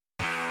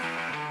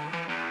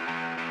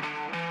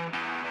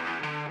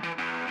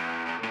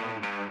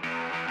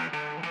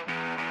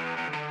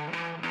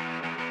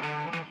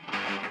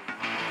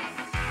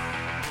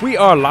We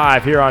are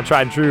live here on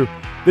Tried and True,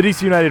 the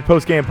DC United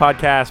postgame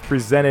podcast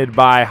presented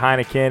by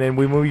Heineken. And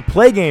when we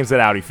play games at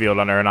Audi Field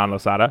under Hernan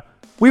Losada,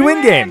 we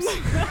win games.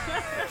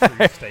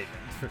 Yes.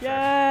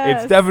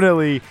 It's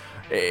definitely,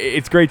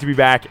 it's great to be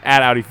back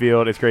at Audi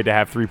Field. It's great to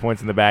have 3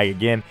 points in the bag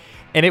again.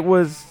 And it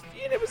was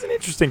an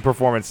interesting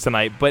performance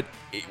tonight. But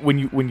when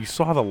you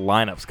saw the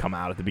lineups come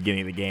out at the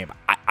beginning of the game,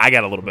 I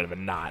got a little bit of a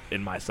knot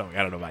in my stomach.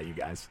 I don't know about you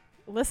guys.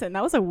 Listen,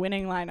 that was a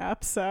winning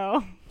lineup,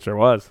 so. Sure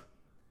was.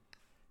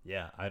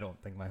 Yeah, I don't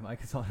think my mic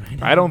is on right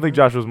now. I don't think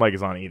Joshua's mic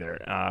is on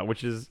either,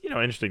 which is, an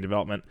interesting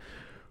development.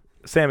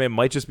 Sam, it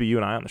might just be you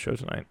and I on the show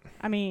tonight.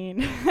 I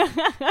mean,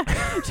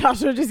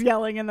 Joshua just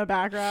yelling in the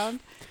background.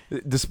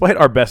 Despite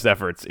our best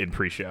efforts in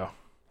pre-show.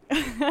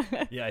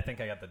 Yeah, I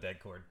think I got the dead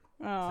cord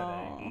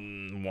Oh. today.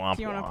 Womp,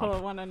 Do you want to womp.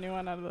 pull a new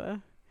one out of the...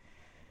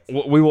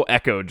 We will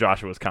echo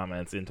Joshua's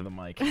comments into the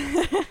mic.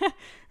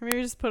 Or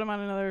maybe just put them on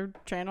another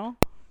channel?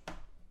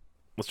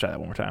 Let's try that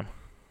one more time.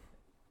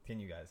 Can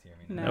you guys hear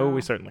me? No. No,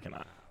 we certainly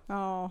cannot.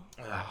 Oh.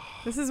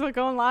 This is what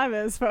going live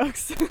is,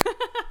 folks.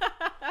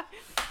 All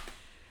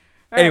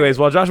Anyways,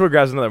 right. while Joshua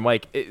grabs another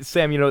mic,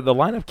 Sam, the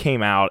lineup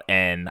came out,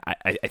 and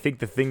I think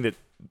the thing that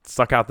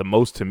stuck out the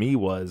most to me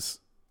was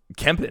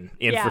Kempin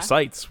in Yeah, for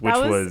Sights, which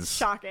that was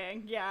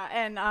shocking. Yeah,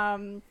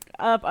 and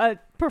a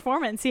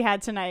performance he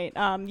had tonight.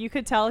 You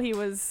could tell he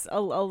was a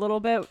little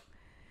bit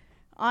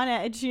on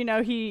edge.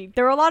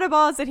 There were a lot of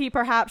balls that he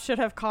perhaps should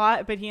have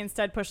caught, but he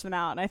instead pushed them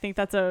out. And I think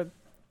that's a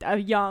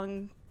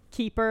young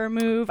keeper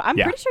move. I'm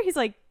Yeah. pretty sure he's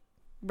like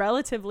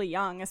relatively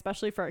young,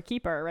 especially for a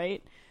keeper,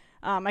 right?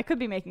 I could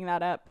be making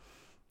that up.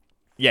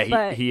 Yeah,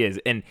 But- he is.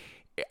 And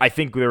I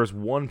think there was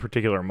one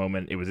particular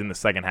moment, it was in the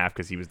second half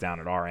because he was down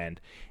at our end,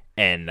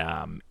 and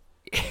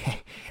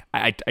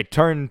I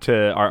turned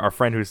to our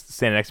friend who's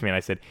standing next to me and I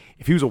said,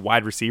 if he was a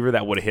wide receiver,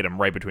 that would have hit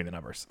him right between the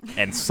numbers.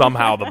 And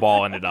somehow the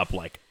ball ended up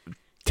like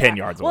 10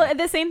 yards away. Well,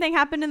 the same thing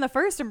happened in the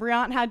first, and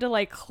Briant had to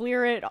like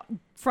clear it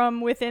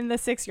from within the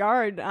 6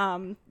 yard.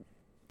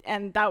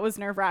 And that was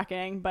nerve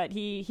wracking, but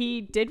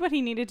he did what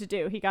he needed to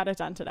do. He got it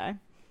done today.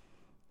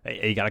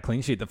 Hey, you got a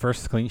clean sheet, the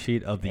first clean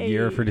sheet of the Hey,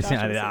 year for Josh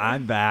DC. Wilson.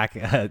 I'm back.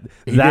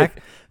 He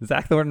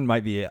Zach Thornton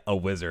might be a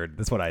wizard.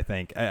 That's what I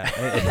think.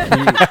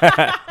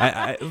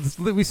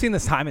 We've seen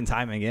this time and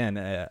time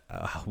again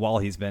while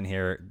he's been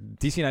here.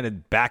 DC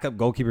United backup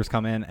goalkeepers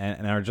come in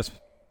and are just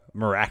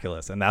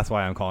miraculous, and that's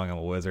why I'm calling him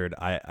a wizard.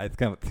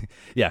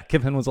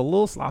 Kempin was a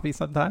little sloppy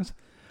sometimes,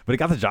 but he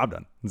got the job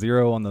done.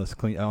 0 on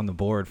the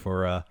board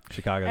for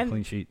Chicago And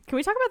clean sheet. Can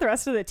we talk about the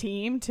rest of the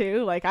team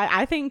too? Like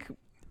I think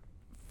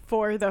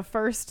for the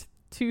first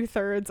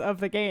 2/3 of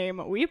the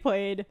game, we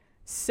played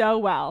so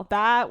well.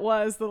 That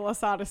was the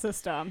Losada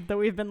system that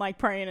we've been like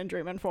praying and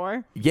dreaming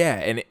for. Yeah,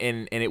 and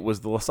it was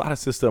the Losada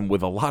system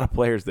with a lot of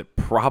players that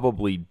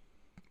probably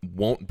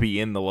won't be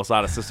in the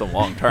Losada system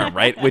long term,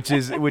 right? Which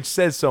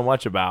says so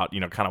much about,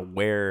 kind of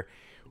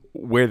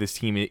where this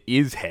team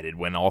is headed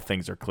when all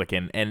things are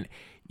clicking. And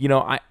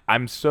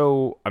I'm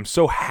so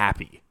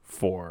happy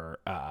for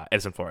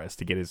Edson Flores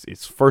to get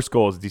his first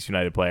goal as a DC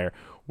United player,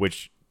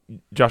 which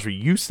Joshua,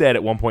 you said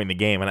at one point in the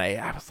game, and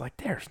I was like,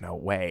 there's no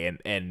way.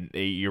 And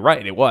you're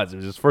right, it was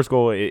his first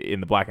goal in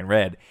the black and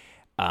red.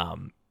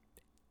 And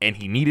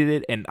he needed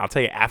it. And I'll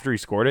tell you, after he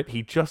scored it,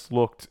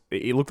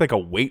 it looked like a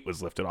weight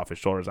was lifted off his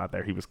shoulders out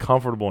there. He was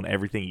comfortable in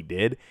everything he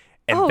did.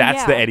 And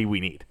that's the Eddie we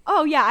need.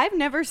 Oh, yeah. I've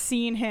never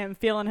seen him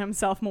feeling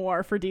himself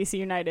more for DC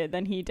United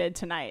than he did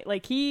tonight.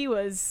 Like, he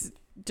was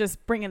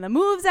just bringing the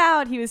moves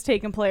out. He was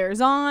taking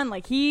players on.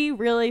 Like, he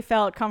really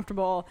felt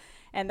comfortable.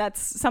 And that's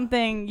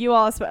something you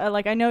all,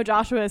 like, I know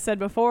Joshua has said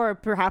before,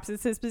 perhaps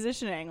it's his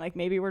positioning. Like,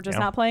 maybe we're just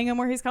not playing him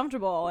where he's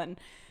comfortable. And,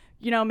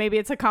 maybe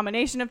it's a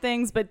combination of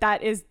things, but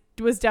that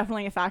was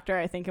definitely a factor,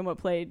 I think, in what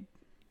played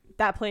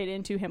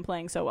into him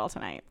playing so well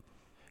tonight.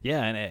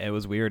 Yeah, and it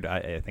was weird.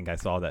 I think I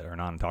saw that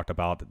Hernan talked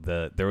about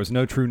there was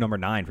no true number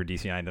 9 for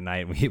DC9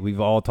 tonight. We've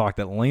all talked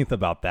at length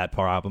about that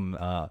problem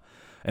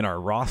in our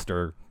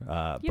roster.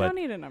 You don't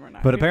need a number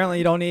 9. But apparently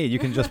you don't need. You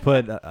can just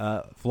put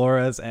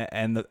Flores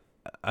and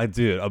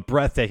a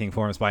breathtaking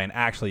performance by an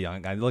actually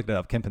young. I looked it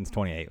up. Kempin's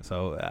 28,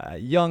 so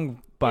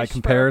young by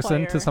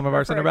comparison to some of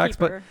our center backs.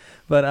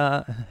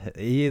 But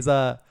he is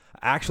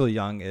actually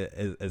young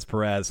is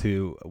Perez,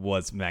 who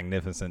was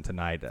magnificent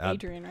tonight.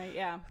 Adrian, right?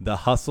 Yeah. The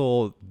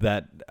hustle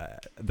that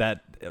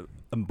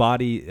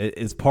embody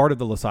is part of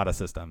the Losada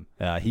system.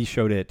 He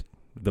showed it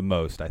the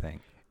most, I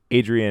think.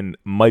 Adrian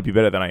might be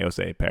better than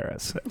Jose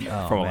Perez from a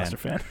man. Leicester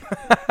fan.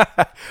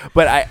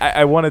 But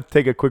I want to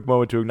take a quick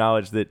moment to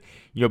acknowledge that,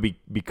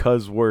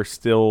 because we're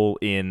still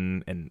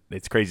in, and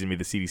it's crazy to me,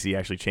 the CDC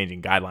actually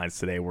changing guidelines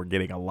today, we're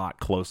getting a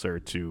lot closer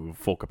to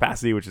full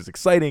capacity, which is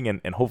exciting.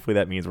 And hopefully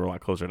that means we're a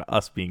lot closer to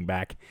us being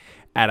back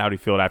at Audi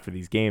Field after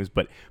these games.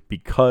 But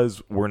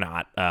because we're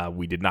not,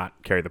 we did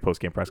not carry the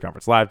post-game press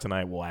conference live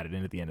tonight. We'll add it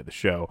in at the end of the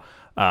show.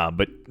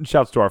 But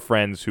shouts to our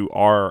friends who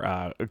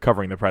are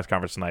covering the press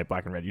conference tonight: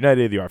 Black and Red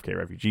United, the RFK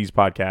Refugees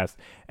podcast,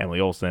 Emily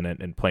Olsen,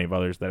 and plenty of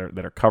others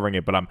that are covering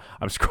it. But I'm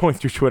scrolling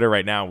through Twitter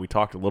right now. We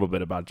talked a little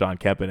bit about John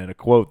Kempin, and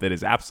quote that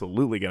is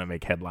absolutely going to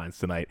make headlines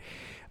tonight.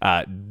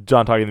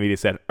 John, talking to the media,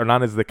 said,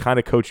 Hernandez is the kind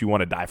of coach you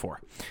want to die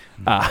for.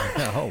 Oh,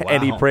 wow.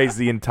 And he praised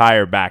the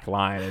entire back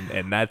line.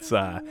 And that's,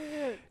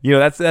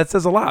 that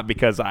says a lot,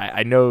 because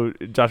I know,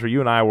 Joshua,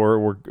 you and I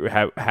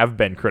have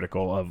been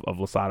critical of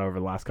Losada over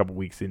the last couple of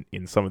weeks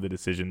in some of the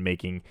decision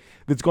making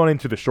that's gone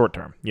into the short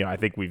term. I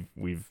think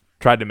we've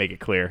tried to make it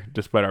clear,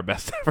 despite our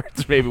best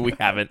efforts, maybe we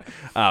haven't,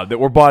 that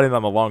we're bought in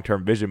on the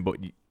long-term vision, but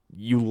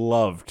you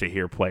love to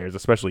hear players,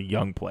 especially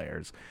young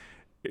players,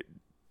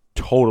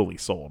 totally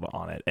sold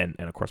on it. And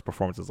of course,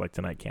 performances like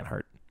tonight can't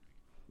hurt.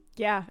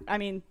 Yeah, I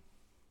mean,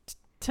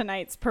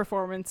 tonight's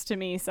performance to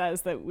me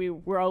says that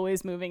we're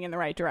always moving in the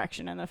right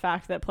direction. And the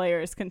fact that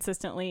players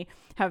consistently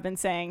have been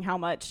saying how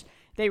much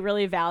they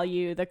really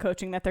value the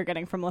coaching that they're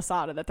getting from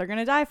Losada, that they're going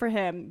to die for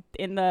him.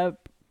 In the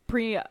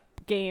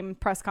pre-game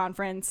press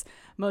conference,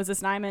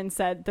 Moses Nyman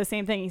said the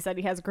same thing. He said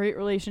he has a great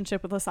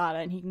relationship with Losada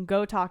and he can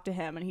go talk to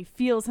him and he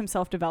feels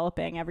himself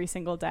developing every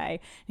single day.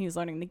 He's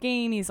learning the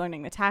game. He's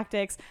learning the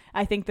tactics.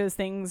 I think those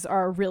things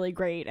are really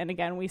great. And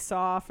again, we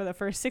saw for the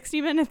first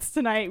 60 minutes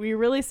tonight, we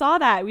really saw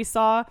that. We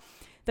saw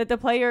that the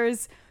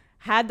players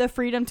had the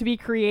freedom to be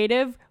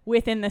creative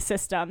within the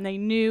system. They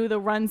knew the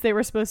runs they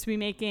were supposed to be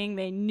making.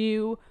 They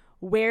knew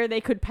where they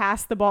could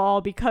pass the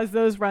ball because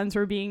those runs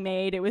were being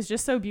made. It was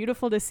just so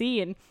beautiful to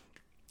see. And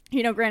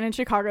granted,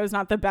 Chicago is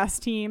not the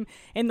best team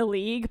in the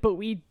league, but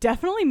we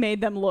definitely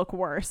made them look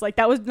worse. Like,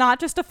 that was not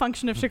just a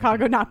function of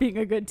Chicago not being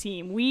a good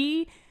team.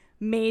 We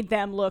made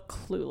them look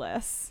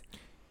clueless.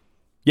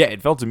 Yeah,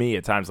 it felt to me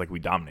at times like we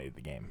dominated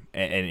the game.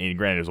 And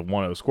granted, it was a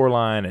 1-0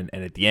 scoreline,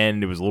 and at the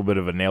end, it was a little bit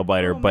of a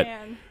nail-biter. But,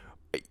 man.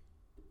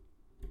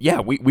 Yeah,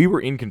 we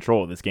were in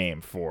control of this game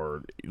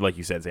for, like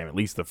you said, Sam, at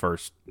least the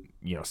first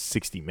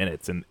 60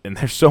 minutes. And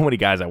there's so many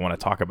guys I want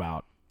to talk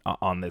about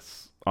on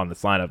this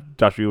lineup.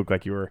 Josh, you look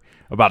like you were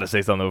about to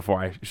say something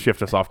before I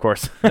shift us off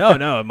course.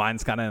 No,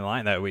 mine's kind of in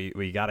line that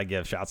we got to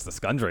give shouts to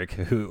Skundrick,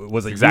 who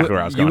was a exactly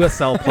where I was going.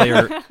 USL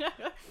player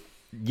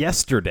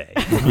yesterday.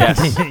 Yes.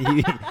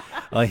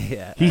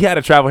 He had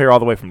to travel here all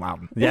the way from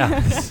Loudoun.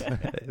 Yeah.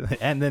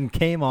 And then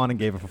came on and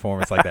gave a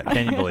performance like that.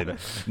 Can you believe it?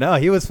 No,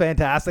 he was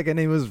fantastic, and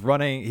he was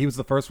running. He was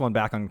the first one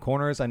back on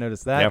corners. I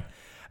noticed that. Yep.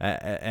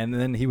 And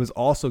then he was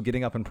also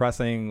getting up and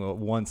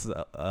pressing once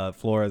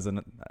Flores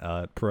and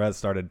Perez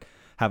started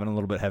having a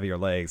little bit heavier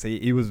legs.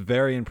 He was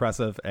very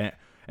impressive. And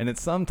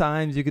it's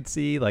sometimes you could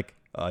see, like,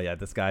 oh, yeah,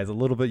 this guy's a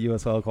little bit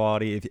USL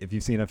quality. If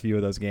you've seen a few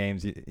of those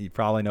games, you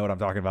probably know what I'm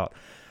talking about.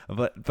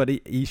 But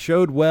he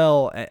showed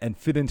well and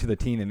fit into the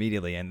team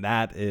immediately, and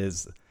that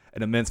is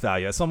an immense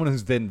value. As someone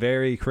who's been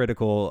very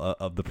critical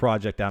of the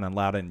project down in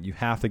Loudoun, you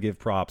have to give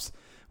props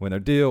when they're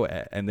due,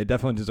 and they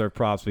definitely deserve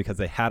props because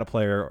they had a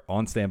player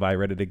on standby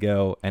ready to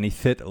go, and he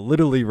fit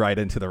literally right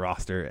into the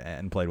roster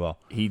and played well.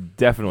 He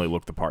definitely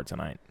looked the part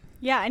tonight.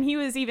 Yeah, and he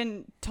was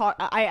even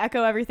I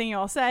echo everything you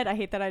all said. I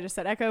hate that I just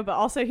said echo, but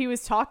also he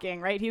was talking,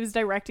 right? He was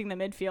directing the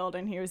midfield,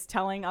 and he was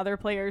telling other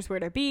players where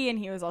to be, and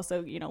he was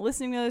also,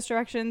 listening to those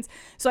directions.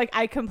 So,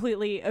 I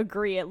completely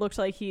agree. It looked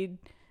like he'd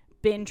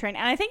been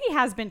training, and I think he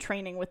has been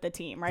training with the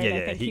team, right? Yeah,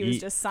 I think he was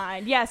just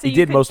signed. Yeah, so he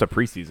did most of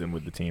preseason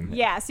with the team.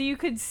 Yeah, so you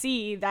could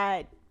see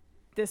that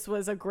this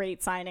was a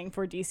great signing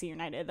for DC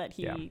United.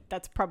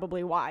 That's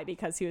probably why,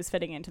 because he was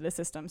fitting into the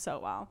system so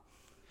well.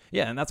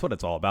 Yeah, and that's what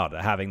it's all about,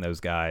 having those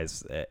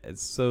guys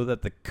so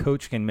that the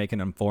coach can make an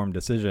informed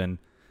decision.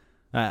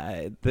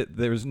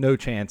 There's no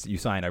chance you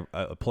sign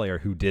a player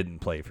who didn't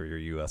play for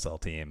your USL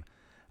team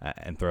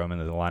and throw him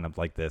into the lineup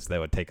like this. That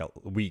would take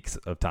weeks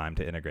of time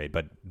to integrate,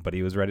 but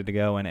he was ready to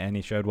go, and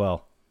he showed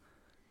well.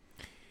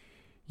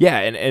 Yeah,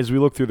 and as we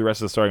look through the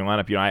rest of the starting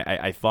lineup,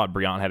 I thought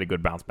Briant had a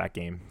good bounce-back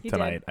game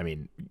tonight. Did. I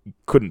mean,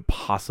 couldn't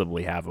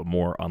possibly have a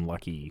more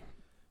unlucky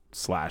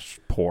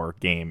 / poor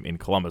game in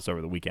Columbus over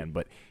the weekend,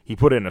 but he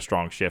put in a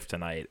strong shift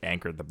tonight,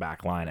 anchored the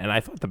back line, and I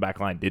thought the back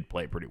line did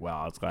play pretty well.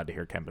 I was glad to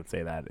hear Kempin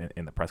say that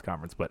in the press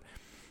conference, but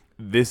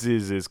this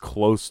is as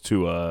close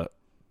to a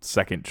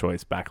second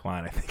choice back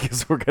line, I think,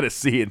 as we're going to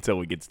see until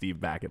we get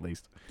Steve back, at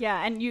least.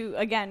 Yeah,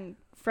 and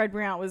Fred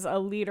Briant was a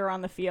leader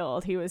on the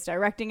field. He was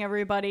directing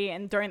everybody,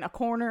 and during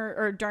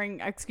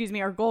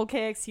our goal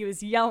kicks, he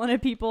was yelling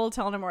at people,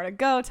 telling them where to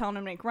go, telling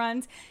them to make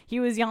runs. He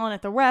was yelling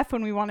at the ref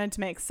when we wanted to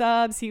make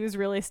subs. He was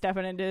really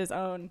stepping into his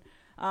own.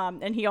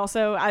 And he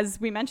also, as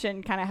we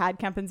mentioned, kind of had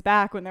Kempin's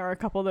back when there were a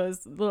couple of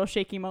those little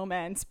shaky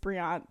moments.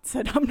 Briant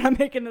said, I'm not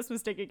making this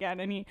mistake again.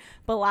 And he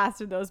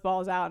blasted those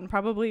balls out and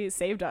probably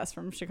saved us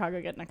from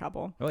Chicago getting a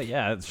couple. Well,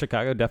 yeah,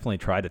 Chicago definitely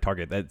tried to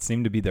target. That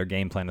seemed to be their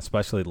game plan,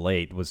 especially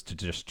late, was to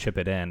just chip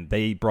it in.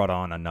 They brought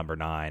on a number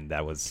 9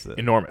 that was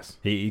enormous.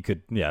 He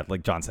could,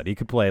 like John said, he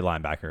could play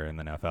linebacker in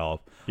the NFL.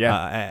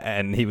 Yeah.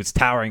 And he was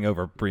towering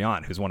over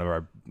Briant, who's one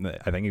of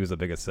I think he was the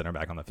biggest center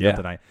back on the field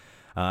tonight.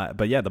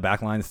 But yeah, the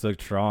back line is still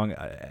strong,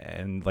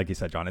 and like you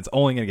said, John, it's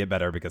only going to get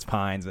better because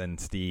Pines and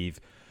Steve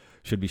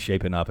should be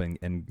shaping up and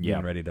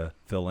getting ready to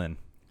fill in.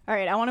 All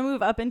right, I want to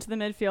move up into the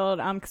midfield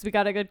because we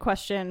got a good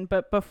question.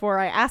 But before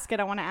I ask it,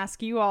 I want to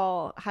ask you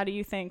all, how do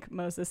you think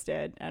Moses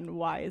did, and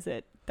why is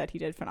it that he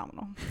did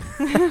phenomenal?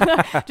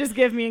 Just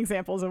give me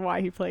examples of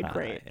why he played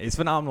great. He's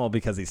phenomenal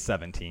because he's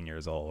 17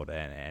 years old,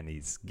 and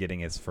he's getting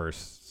his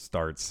first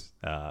starts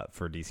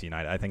for DC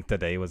United. I think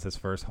today was his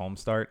first home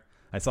start.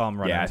 I saw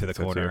him running into the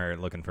corner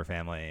looking for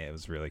family. It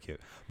was really cute.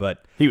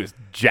 But he was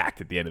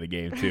jacked at the end of the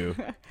game, too.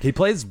 He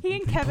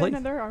and Kevin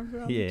and their arms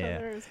around each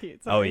other. It was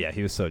cute. Sorry. Oh, yeah.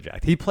 He was so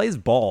jacked. He plays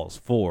balls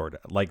forward,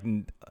 like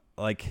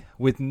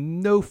with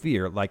no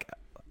fear. Like,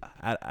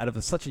 out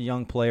of such a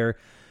young player,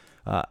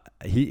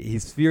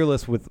 he's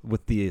fearless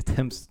with the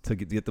attempts to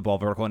get the ball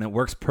vertical, and it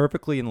works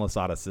perfectly in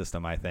Losada's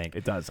system, I think.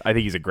 It does. I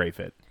think he's a great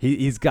fit.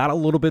 He's got a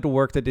little bit of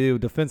work to do.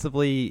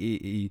 Defensively,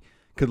 he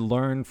could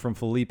learn from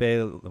Felipe,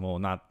 well,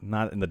 not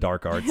in the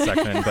dark arts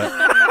section,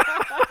 but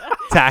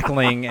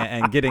tackling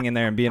and getting in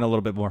there and being a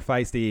little bit more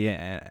feisty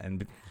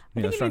and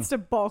I think he needs to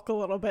bulk a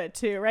little bit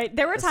too, right?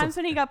 There were times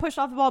when he got pushed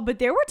off the ball, but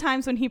there were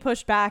times when he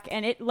pushed back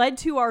and it led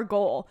to our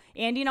goal.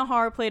 Andy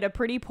Najar played a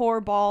pretty poor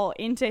ball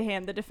into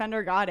him. The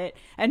defender got it,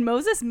 and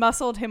Moses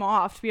muscled him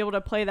off to be able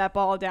to play that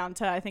ball down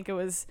to, I think it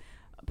was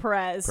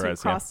Perez who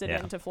crossed it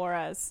into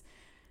Flores.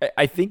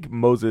 I think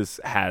Moses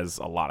has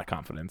a lot of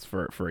confidence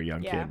for a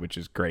young kid, which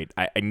is great.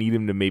 I need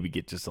him to maybe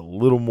get just a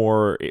little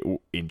more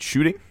in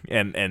shooting,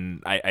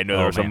 and I know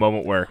there was a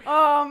moment where,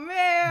 oh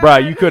man, bro,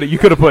 you could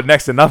have put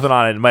next to nothing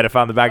on it and might have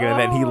found the back of the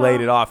net, and he laid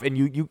it off. And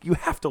you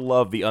have to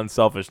love the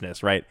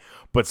unselfishness, right?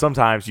 But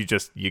sometimes you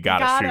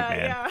gotta shoot,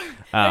 man.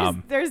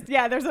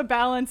 Yeah. There's a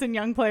balance in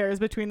young players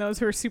between those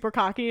who are super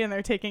cocky and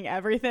they're taking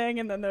everything,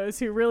 and then those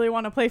who really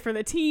want to play for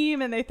the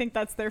team and they think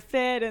that's their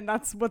fit and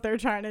that's what they're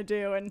trying to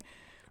do. And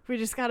we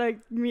just got to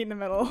meet in the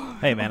middle.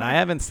 Hey, man, I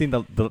haven't seen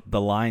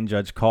the line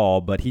judge call,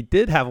 but he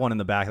did have one in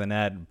the back of the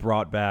net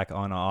brought back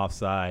on an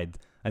offside.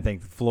 I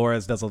think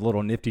Flores does a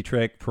little nifty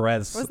trick.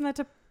 Perez. Wasn't that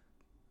to Perez?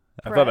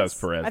 I thought that was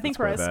Perez. I think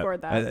Perez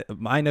scored that.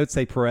 My notes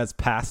say Perez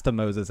passed to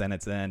Moses and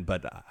it's in,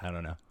 but I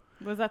don't know.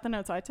 Was that the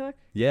notes I took?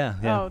 Yeah.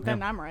 Oh,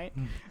 then I'm right.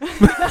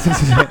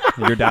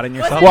 You're doubting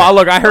yourself? Well,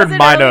 look, I heard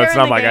my notes,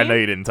 and I'm like, I know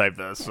you didn't type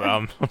this, so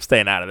I'm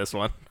staying out of this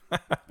one.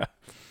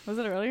 Was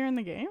it earlier in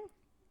the game?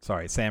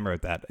 Sorry, Sam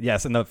wrote that.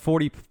 Yes, in the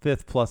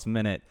 45th plus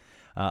minute,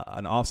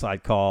 an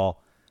offside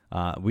call.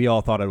 We all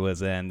thought it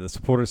was in. The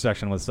supporter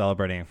section was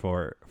celebrating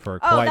for quite some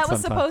time. Oh, that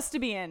was supposed to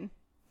be in.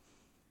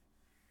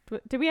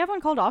 Did we have one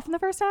called off in the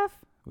first half?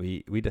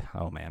 We did.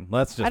 Oh, man.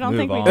 Let's just move on. I don't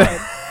think we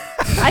did.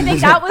 I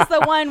think that was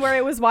the one where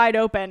it was wide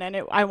open,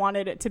 and I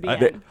wanted it to be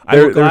in. I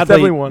will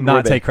gladly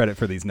not take credit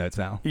for these notes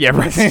now. Yeah,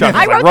 right.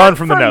 I wrote run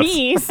from the notes.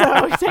 Me,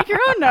 so take your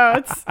own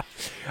notes.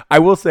 I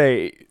will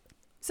say,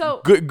 so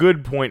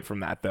good point from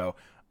that, though.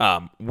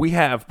 We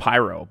have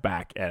pyro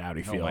back at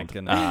Audi Field. Oh my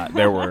goodness.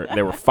 There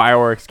were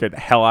fireworks, scared the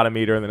hell out of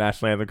me during the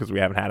national anthem because we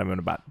haven't had them in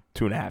about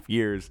 2.5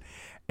 years.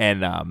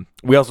 And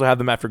we also have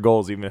them after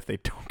goals, even if they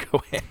don't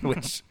go in,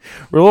 which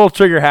we're a little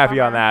trigger happy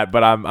on that.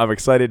 But I'm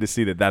excited to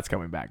see that that's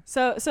coming back.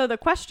 So the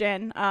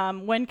question,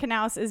 when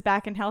Knaus is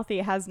back and healthy,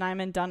 has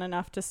Nyman done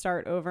enough to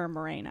start over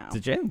Moreno?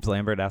 Did James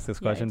Lambert ask this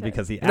question?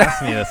 Because he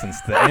asked me this in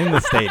the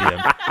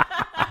stadium.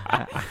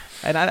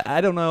 And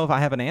I don't know if I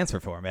have an answer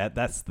for him.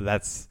 That's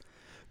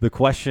the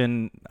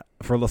question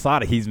for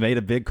Losada. He's made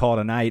a big call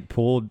tonight.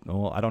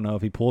 I don't know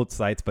if he pulled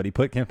sights, but he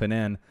put Kempen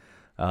in.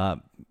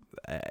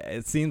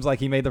 It seems like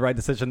he made the right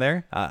decision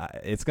there.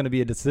 It's going to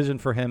be a decision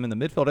for him in the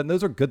midfield, and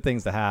those are good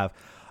things to have.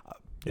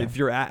 If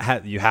you're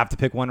you have to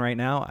pick one right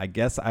now. I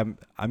guess I'm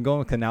going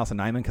with Knaus and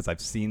Nyman because I've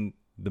seen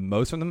the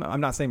most from them.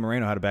 I'm not saying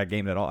Moreno had a bad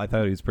game at all. I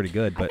thought he was pretty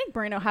good. But I think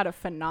Moreno had a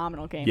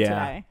phenomenal game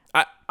today.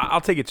 I'll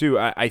take it too.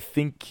 I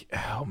think,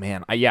 oh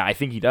man, I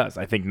think he does.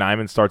 I think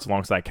Nyman starts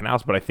alongside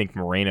Knaus, but I think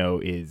Moreno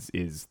is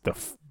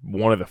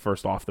one of the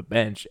first off the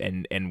bench,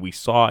 and we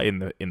saw in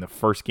the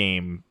first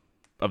game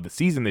of the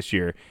season this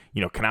year,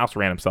 Knaus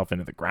ran himself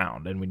into the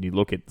ground. And when you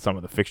look at some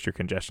of the fixture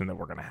congestion that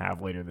we're going to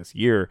have later this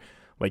year,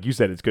 like you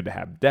said, it's good to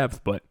have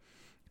depth, but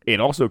it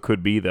also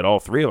could be that all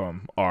three of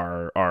them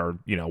are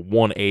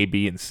 1A,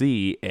 B, and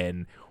C,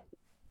 and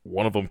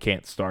one of them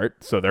can't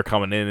start, so they're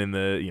coming in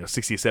the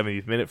 60th,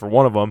 70th minute for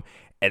one of them,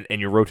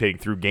 and you're rotating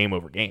through game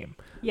over game.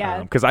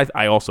 Yeah. Because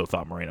I also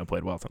thought Moreno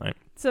played well tonight.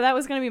 So that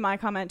was going to be my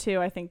comment too.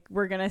 I think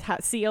we're going to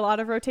see a lot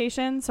of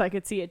rotation, so I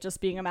could see it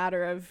just being a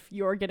matter of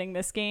you're getting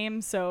this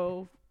game,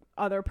 so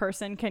other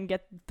person can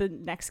get the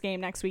next game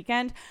next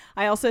weekend.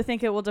 I also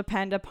think it will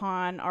depend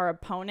upon our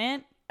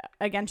opponent.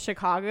 Against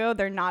Chicago,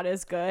 they're not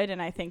as good,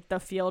 and I think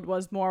the field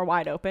was more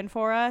wide open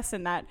for us,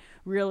 and that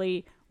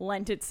really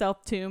lent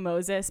itself to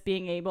Moses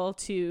being able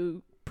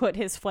to put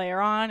his flair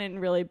on and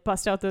really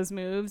bust out those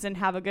moves and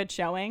have a good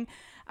showing.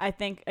 I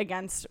think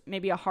against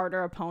maybe a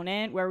harder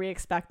opponent where we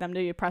expect them to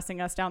be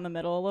pressing us down the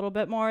middle a little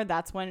bit more,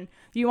 that's when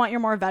you want your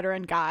more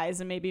veteran guys,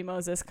 and maybe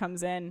Moses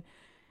comes in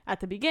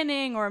at the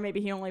beginning, or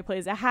maybe he only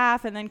plays a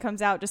half and then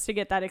comes out just to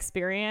get that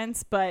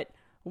experience. But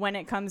when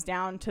it comes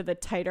down to the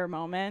tighter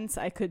moments,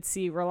 I could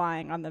see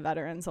relying on the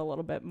veterans a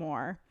little bit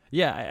more.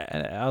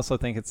 Yeah, I also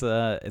think it's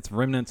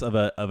remnants of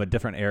a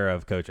different era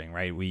of coaching,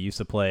 right? We used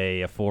to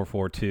play a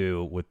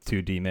 4-4-2 with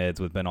 2 D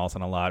mids with Ben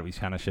Olsen a lot. We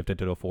kind of shifted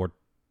to a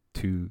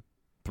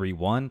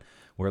 4-2-3-1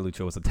 where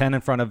Lucho was a 10 in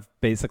front of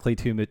basically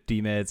 2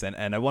 D mids, and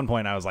at one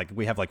point I was like,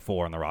 we have like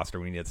 4 on the roster,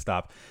 we need to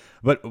stop,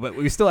 but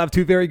we still have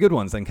 2 very good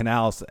ones in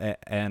Canales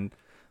and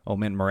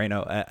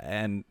Moreno,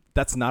 and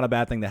that's not a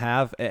bad thing to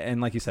have.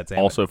 And like you said, Sam,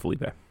 also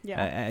Felipe. Yeah.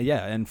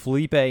 And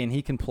Felipe, and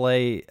he can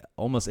play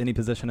almost any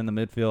position in the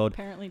midfield.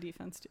 Apparently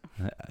defense too.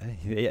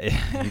 He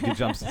could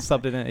jump,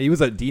 subbed it in. He was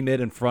a D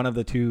mid in front of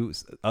the 2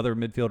 other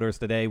midfielders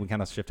today. We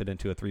kind of shifted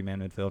into a 3-man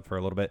midfield for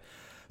a little bit.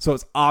 So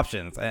it's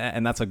options,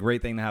 and that's a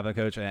great thing to have a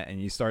coach. And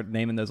you start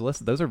naming those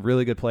lists. Those are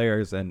really good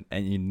players, and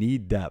you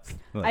need depth.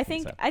 Like I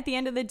think at the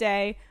end of the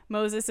day,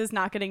 Moses is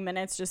not getting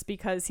minutes just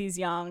because he's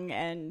young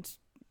and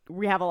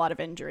we have a lot of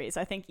injuries.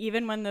 I think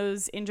even when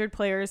those injured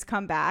players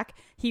come back,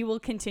 he will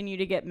continue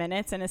to get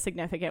minutes in a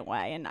significant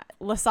way. And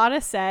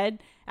Losada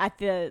said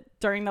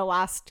during the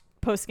last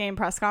post-game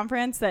press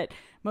conference that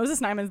Moses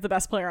Nyeman's the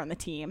best player on the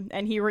team.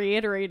 And he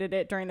reiterated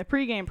it during the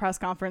pregame press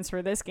conference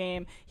for this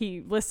game.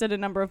 He listed a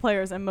number of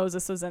players and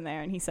Moses was in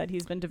there, and he said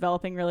he's been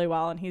developing really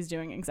well and he's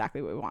doing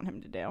exactly what we want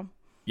him to do.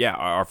 Yeah,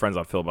 our friends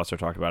on Filibuster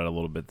talked about it a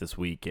little bit this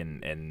week,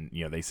 and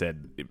they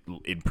said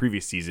in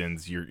previous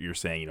seasons you're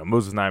saying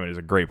Moses Nyeman is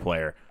a great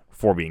player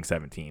for being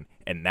 17,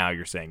 and now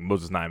you're saying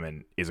Moses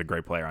Nyeman is a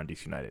great player on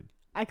DC United.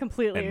 I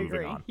completely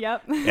agree.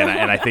 Yep.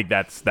 and I think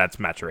that's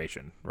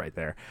maturation right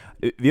there.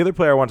 The other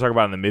player I want to talk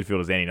about in the midfield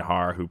is Andy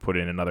Najar, who put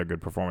in another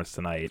good performance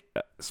tonight.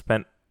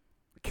 Spent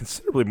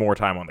considerably more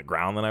time on the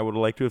ground than I would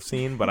have liked to have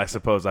seen, but I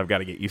suppose I've got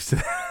to get used to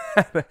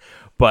that.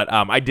 But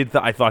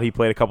I thought he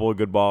played a couple of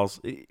good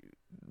balls.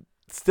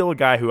 Still a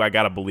guy who I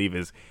got to believe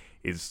is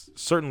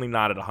certainly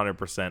not at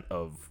 100%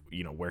 of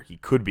where he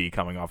could be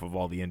coming off of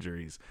all the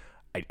injuries.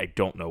 I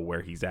don't know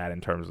where he's at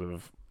in terms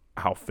of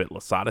how fit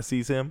Losada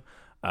sees him.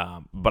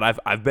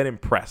 But I've been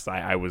impressed.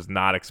 I was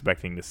not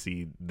expecting to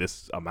see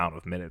this amount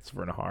of minutes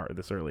for Najar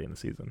this early in the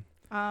season.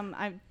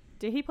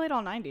 Did he play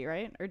all 90,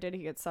 right? Or did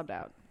he get subbed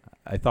out?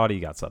 I thought he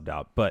got subbed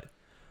out, but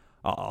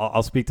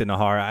I'll speak to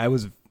Najar. I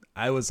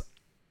was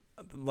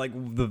like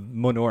the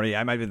minority.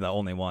 I might be the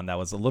only one that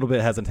was a little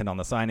bit hesitant on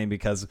the signing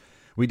because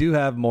we do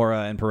have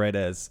Mora and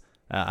Paredes.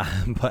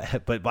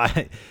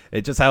 But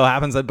it just how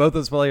happens that both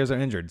those players are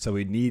injured. So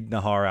we need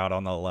Najar out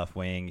on the left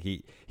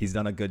wing. He's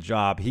done a good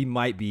job. He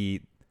might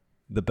be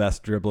the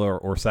best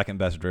dribbler or second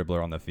best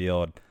dribbler on the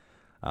field.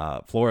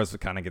 Flores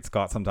kind of gets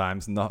caught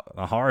sometimes.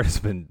 Najar has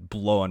been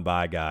blowing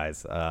by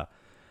guys.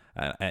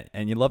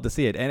 And you love to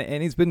see it.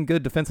 And he's been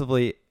good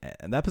defensively.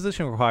 And that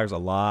position requires a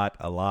lot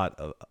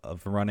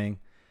of running.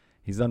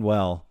 He's done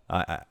well.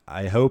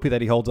 I hope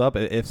that he holds up.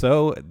 If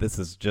so, this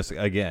is just,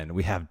 again,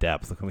 we have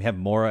depth. When we have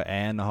Mora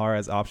and Najar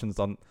as options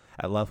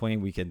at left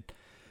wing, we can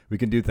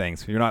do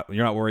things. You're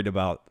not worried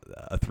about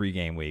a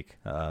 3-game week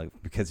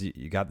because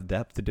you got the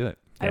depth to do it.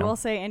 I will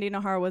say Andy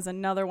Najar was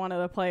another one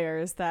of the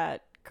players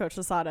that Coach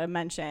Losada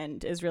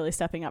mentioned is really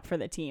stepping up for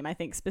the team. I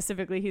think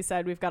specifically he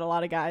said we've got a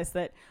lot of guys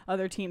that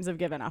other teams have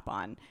given up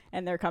on,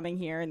 and they're coming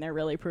here and they're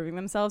really proving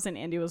themselves, and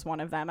Andy was one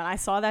of them. And I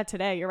saw that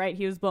today. You're right.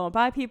 He was blowing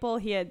by people.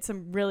 He had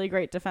some really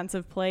great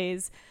defensive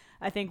plays.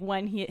 I think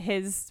when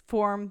his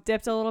form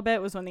dipped a little bit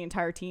was when the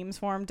entire team's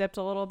form dipped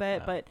a little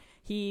bit, but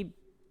he,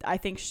 I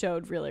think,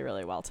 showed really,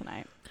 really well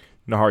tonight.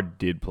 Najar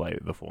did play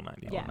the full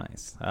 90. Yeah. Oh,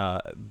 nice.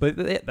 But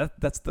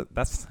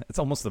it's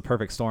almost the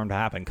perfect storm to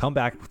happen. Come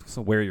back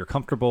where you're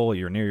comfortable,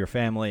 you're near your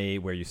family,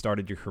 where you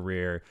started your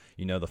career.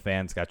 The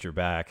fans got your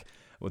back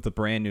with a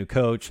brand new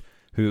coach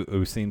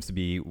who seems to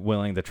be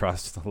willing to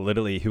trust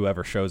literally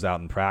whoever shows out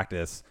in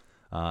practice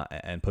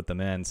and put them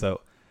in.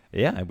 So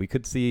yeah, we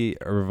could see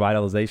a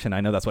revitalization.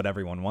 I know that's what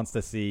everyone wants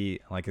to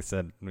see. Like I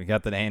said, we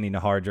got the Andy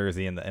Najar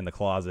jersey in the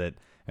closet.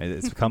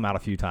 It's come out a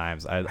few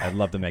times. I'd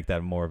love to make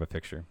that more of a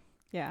picture.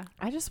 Yeah,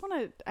 I just want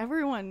to,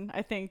 everyone,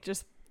 I think,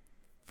 just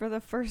for the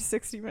first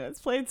 60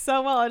 minutes played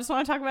so well. I just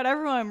want to talk about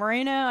everyone.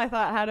 Moreno, I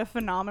thought, had a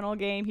phenomenal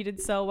game. He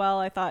did so well.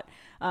 I thought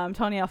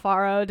Tony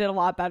Alfaro did a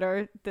lot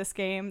better this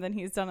game than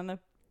he's done in the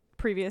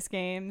previous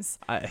games.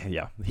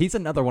 Yeah, he's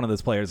another one of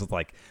those players that's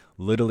like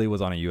literally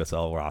was on a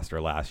USL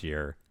roster last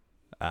year.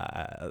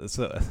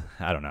 So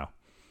I don't know.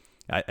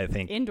 I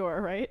think indoor,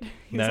 right?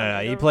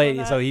 No. He played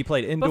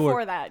indoor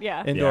before that,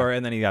 yeah. Indoor,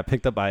 and then he got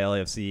picked up by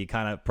LAFC,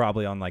 kind of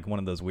probably on like one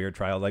of those weird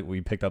trials, like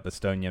we picked up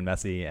Estonian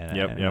Messi,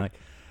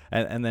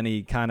 and then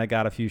he kind of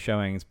got a few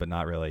showings, but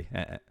not really.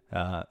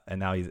 And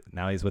now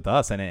he's with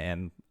us,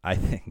 and I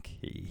think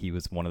he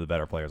was one of the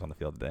better players on the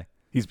field today.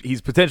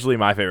 He's potentially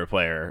my favorite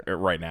player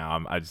right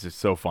now. It's just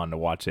so fun to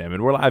watch him.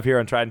 And we're live here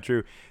on Tried and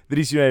True, the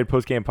DC United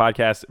postgame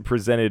podcast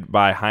presented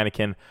by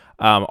Heineken.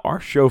 Our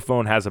show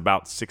phone has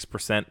about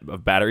 6%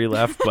 of battery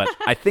left, but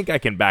I think I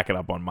can back it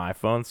up on my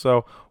phone.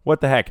 So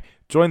what the heck?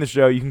 Join the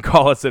show. You can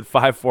call us at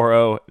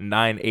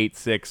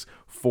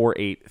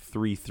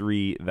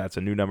 540-986-4833. That's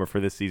a new number for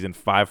this season,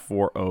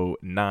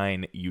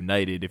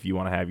 540-9-UNITED, if you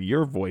want to have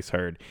your voice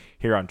heard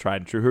here on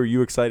Tried and True. Who are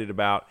you excited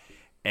about?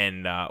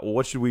 And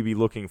what should we be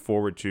looking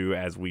forward to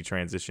as we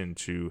transition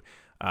to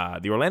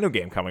the Orlando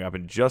game coming up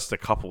in just a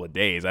couple of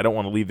days? I don't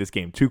want to leave this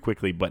game too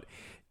quickly, but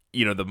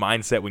the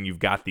mindset when you've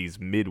got these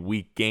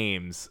midweek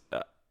games,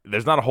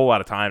 there's not a whole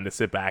lot of time to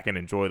sit back and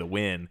enjoy the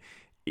win.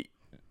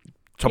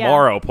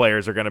 Tomorrow,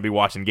 players are going to be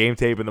watching game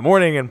tape in the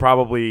morning and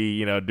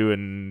probably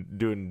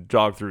doing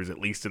jog throughs at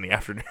least in the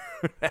afternoon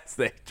as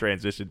they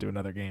transition to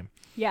another game.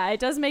 Yeah, it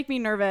does make me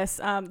nervous.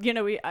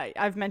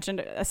 I've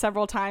mentioned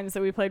several times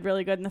that we played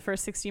really good in the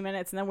first 60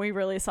 minutes, and then we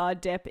really saw a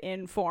dip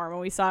in form.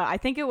 And I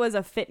think it was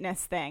a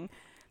fitness thing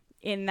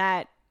in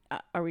that.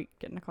 Are we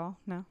getting a call?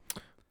 No.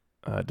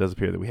 It does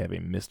appear that we have a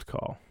missed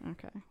call.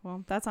 Okay.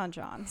 Well, that's on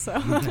John. So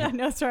I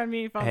know it's on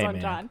me. Phone's on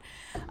man.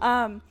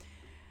 John.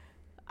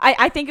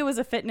 I think it was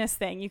a fitness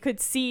thing. You could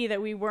see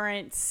that we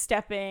weren't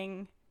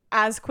stepping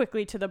as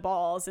quickly to the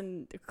balls,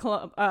 and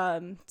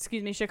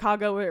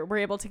Chicago were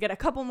able to get a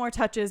couple more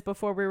touches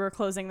before we were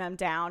closing them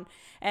down,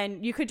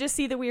 and you could just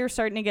see that we were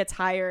starting to get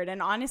tired.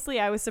 And honestly,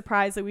 I was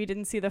surprised that we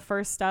didn't see the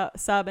first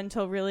sub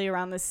until really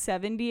around the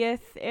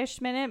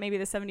 70th-ish minute, maybe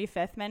the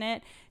 75th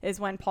minute is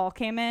when Paul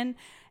came in.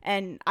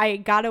 And I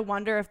gotta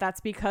wonder if that's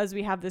because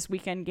we have this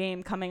weekend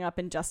game coming up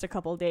in just a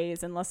couple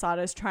days, and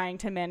Losada's trying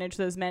to manage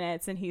those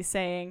minutes, and he's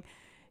saying,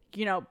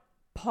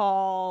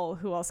 Paul,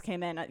 who else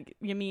came in?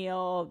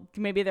 Yamil,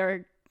 maybe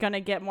they're going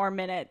to get more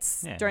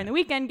minutes during the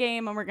weekend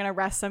game, and we're going to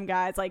rest some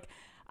guys. Like,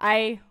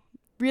 I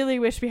really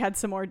wish we had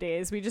some more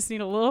days. We just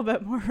need a little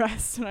bit more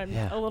rest, and I'm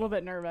a little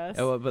bit nervous.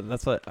 Oh, but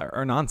that's what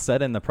Hernan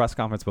said in the press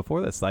conference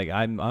before this. Like,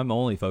 I'm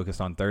only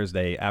focused on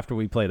Thursday. After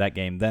we play that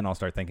game, then I'll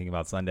start thinking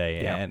about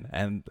Sunday. Yeah.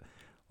 And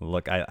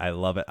look, I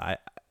love it.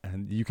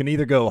 You can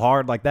either go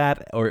hard like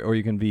that, or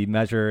you can be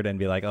measured and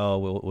be like, oh,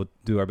 we'll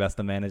do our best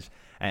to manage.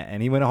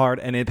 And he went hard,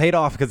 and it paid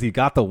off because he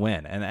got the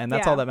win, and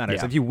that's all that matters.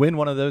 Yeah. If you win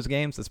one of those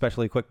games,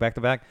 especially quick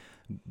back-to-back,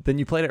 then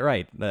you played it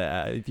right.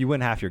 If you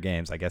win half your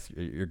games, I guess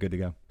you're good to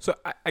go. So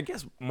I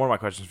guess one of my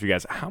questions for you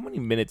guys, how many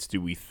minutes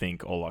do we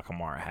think Ola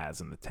Kamara has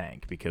in the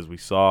tank? Because we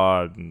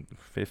saw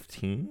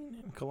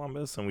 15 in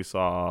Columbus, and we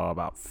saw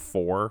about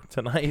 4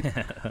 tonight,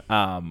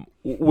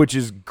 which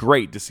is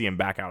great to see him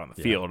back out on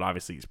the field.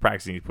 Obviously, he's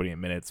practicing, he's putting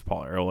in minutes.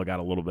 Paul Earl got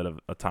a little bit of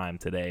a time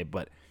today,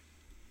 but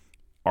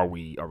are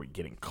we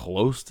getting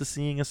close to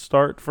seeing a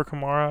start for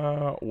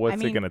Kamara?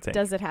 What's it going to take?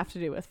 Does it have to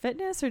do with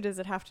fitness, or does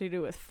it have to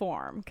do with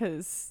form?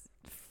 Because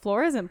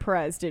Flores and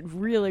Perez did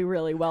really,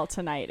 really well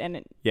tonight.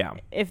 And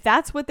if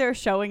that's what they're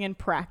showing in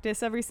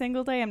practice every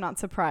single day, I'm not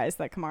surprised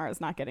that Kamara is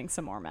not getting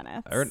some more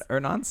minutes.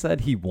 Hernan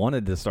said he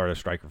wanted to start a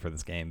striker for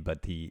this game,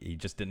 but he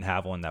just didn't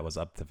have one that was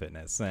up to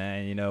fitness.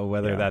 And,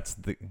 whether that's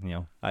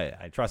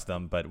I trust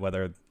him, but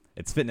whether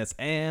it's fitness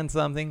and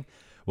something,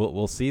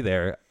 we'll see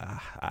there.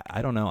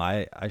 I don't know.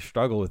 I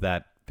struggle with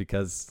that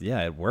because,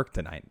 it worked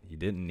tonight. You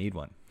didn't need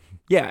one.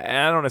 Yeah, and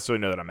I don't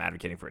necessarily know that I'm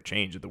advocating for a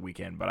change at the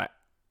weekend, but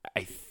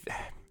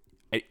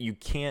you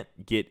can't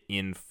get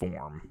in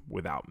form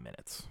without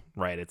minutes,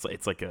 right? It's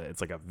like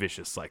a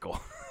vicious cycle.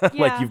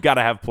 Like you've got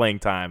to have playing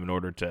time in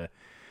order to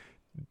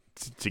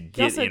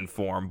get in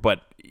form,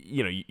 but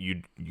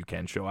you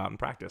can show out in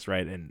practice,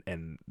 right?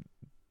 And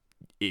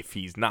if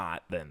he's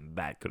not, then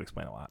that could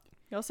explain a lot.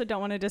 You also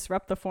don't want to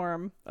disrupt the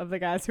form of the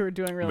guys who are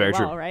doing really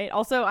well, right?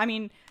 Also,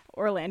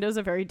 Orlando's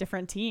a very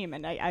different team,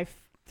 and I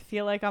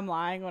feel like I'm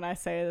lying when I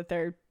say that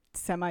they're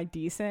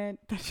semi-decent.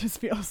 That just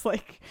feels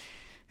like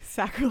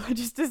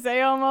sacrilegious to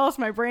say almost.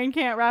 My brain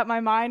can't wrap my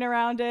mind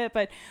around it,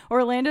 but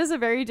Orlando's a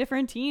very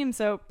different team,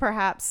 so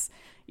perhaps,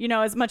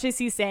 as much as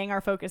he's saying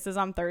our focus is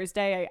on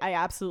Thursday, I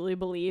absolutely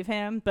believe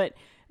him, but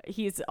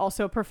he's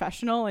also a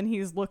professional, and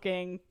he's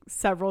looking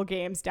several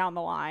games down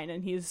the line,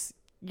 and he's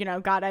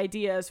got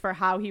ideas for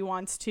how he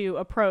wants to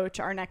approach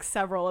our next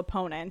several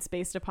opponents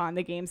based upon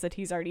the games that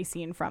he's already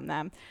seen from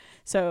them.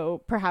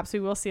 So perhaps we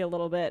will see a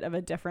little bit of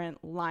a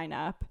different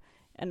lineup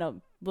and a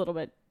little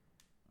bit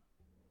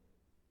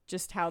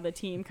just how the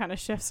team kind of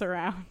shifts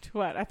around.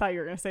 What? I thought you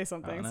were going to say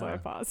something, so I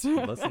paused.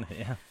 Listen,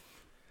 yeah.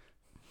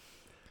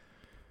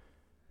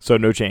 So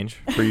no change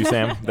for you,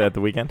 Sam, at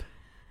the weekend?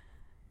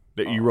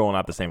 Are you rolling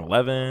out the same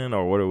 11,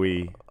 or what are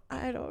we...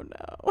 I don't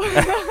know.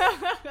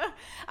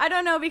 I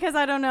don't know, because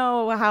I don't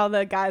know how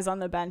the guys on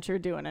the bench are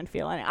doing and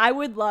feeling. I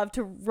would love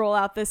to roll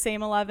out the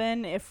same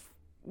 11 if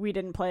we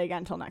didn't play again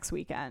until next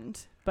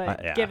weekend.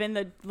 But given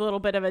the little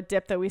bit of a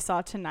dip that we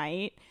saw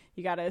tonight,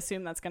 you got to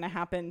assume that's going to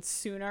happen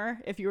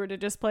sooner if you were to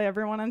just play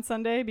everyone on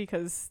Sunday,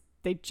 because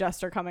they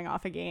just are coming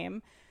off a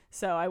game.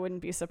 So I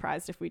wouldn't be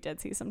surprised if we did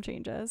see some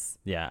changes.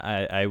 Yeah,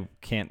 I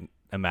can't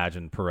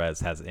imagine Perez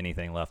has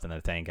anything left in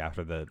the tank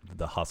after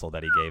the hustle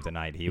that he gave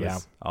tonight. He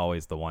was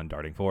always the one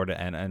darting forward,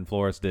 and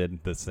Flores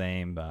did the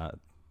same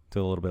to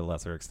a little bit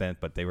lesser extent,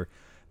 but they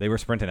were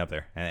sprinting up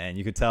there, and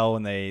you could tell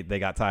when they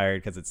got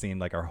tired, because it seemed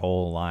like our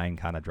whole line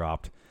kind of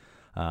dropped,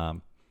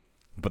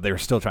 but they were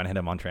still trying to hit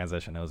him on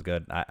transition. It was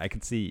good. I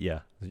could see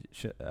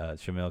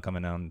Shamil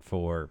coming down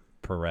for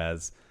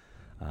Perez.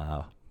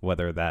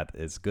 Whether that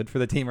is good for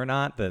the team or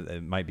not, that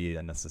it might be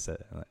a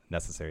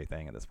necessary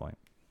thing at this point.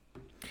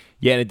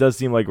 Yeah, and it does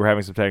seem like we're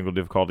having some technical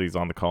difficulties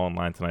on the call-in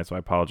line tonight, so I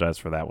apologize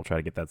for that. We'll try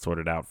to get that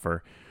sorted out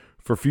for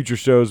future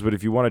shows. But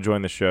if you want to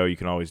join the show, you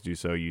can always do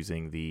so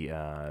using the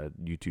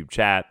YouTube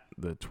chat,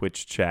 the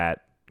Twitch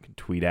chat. You can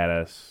tweet at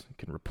us, you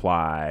can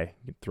reply,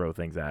 you can throw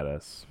things at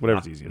us,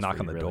 whatever's easiest. Knock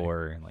for on you, the really.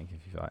 door, like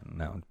if you find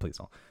no, please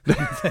don't.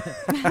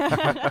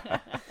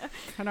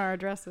 And our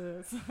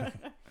addresses.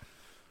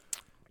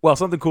 Well,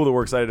 something cool that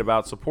we're excited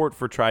about, support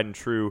for Tried and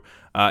True,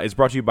 is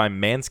brought to you by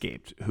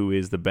Manscaped, who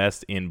is the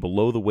best in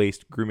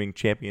below-the-waist grooming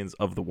champions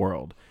of the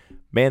world.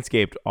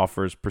 Manscaped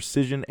offers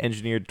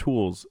precision-engineered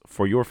tools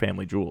for your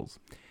family jewels.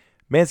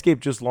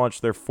 Manscaped just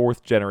launched their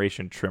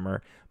 4th-generation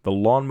trimmer, the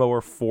Lawnmower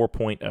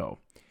 4.0.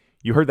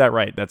 You heard that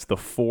right. That's the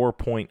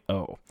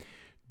 4.0.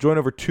 Join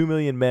over 2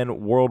 million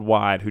men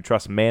worldwide who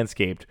trust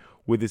Manscaped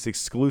with this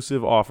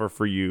exclusive offer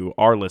for you,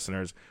 our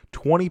listeners,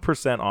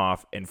 20%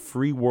 off and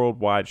free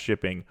worldwide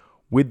shipping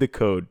with the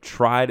code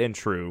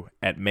TRIEDANDTRUE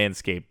at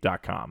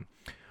manscaped.com.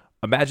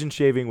 Imagine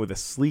shaving with a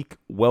sleek,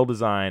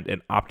 well-designed,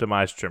 and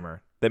optimized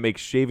trimmer that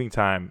makes shaving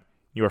time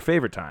your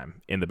favorite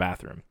time in the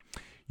bathroom.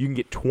 You can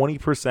get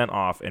 20%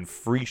 off and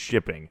free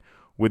shipping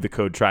with the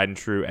code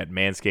TRIEDANDTRUE at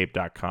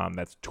manscaped.com.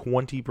 That's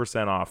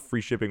 20% off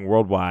free shipping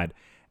worldwide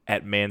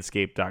at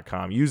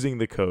manscaped.com using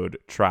the code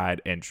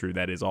TRIEDANDTRUE.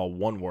 That is all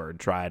one word,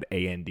 tried,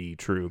 A-N-D,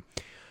 true.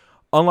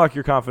 Unlock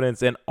your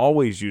confidence and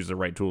always use the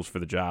right tools for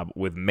the job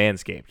with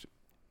Manscaped.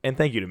 And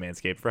thank you to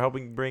Manscaped for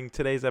helping bring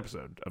today's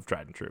episode of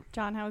Tried and True.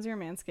 John, how was your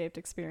Manscaped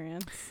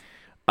experience?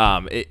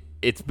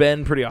 It's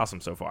been pretty awesome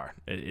so far.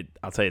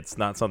 I'll tell you, it's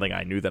not something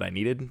I knew that I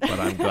needed, but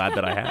I'm glad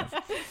that I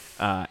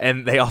have.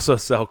 And they also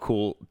sell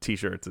cool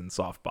T-shirts and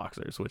soft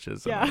boxers, which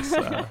is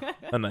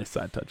a nice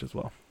side touch as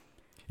well.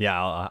 Yeah,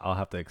 I'll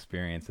have to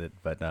experience it,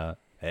 but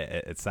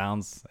it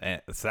sounds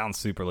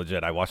super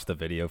legit. I watched the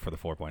video for the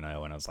 4.0 and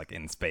I was like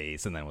in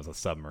space, and then it was a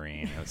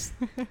submarine.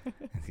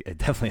 It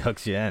definitely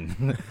hooks you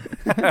in.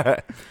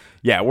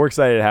 Yeah, we're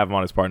excited to have them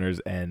on as partners,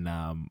 and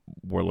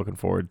we're looking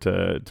forward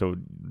to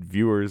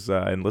viewers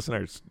and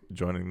listeners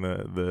joining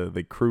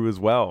the crew as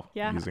well,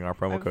 using our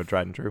promo code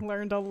Tried and True.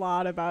 Learned a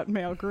lot about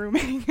male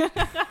grooming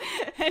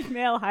and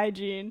male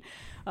hygiene.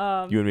 You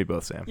and me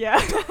both, Sam.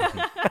 Yeah.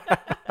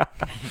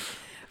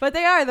 But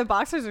the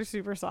boxers are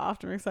super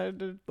soft. I'm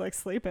excited to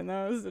sleep in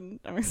those, and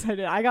I'm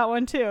excited. I got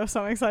one too,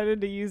 so I'm excited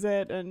to use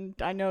it. And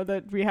I know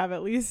that we have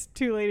at least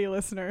 2 lady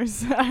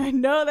listeners. I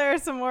know there are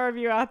some more of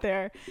you out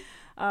there.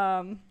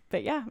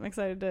 But yeah, I'm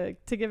excited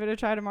to give it a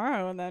try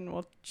tomorrow, and then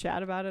we'll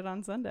chat about it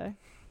on Sunday.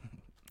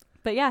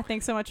 But yeah,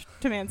 thanks so much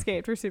to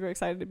Manscaped. We're super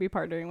excited to be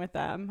partnering with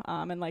them.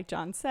 And like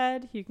John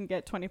said, you can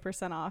get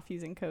 20% off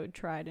using code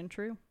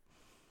TRIEDANDTRUE.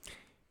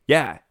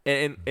 Yeah,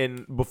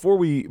 and before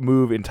we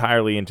move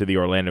entirely into the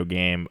Orlando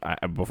game,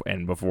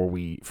 and before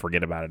we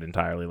forget about it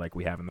entirely like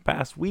we have in the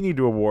past, we need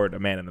to award a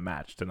man in the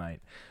match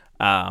tonight.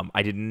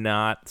 I did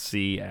not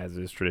see, as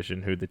is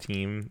tradition, who the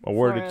team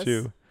awarded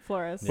to.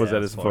 Flores. Was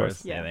that his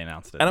Flores? Yeah, they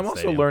announced it. And I'm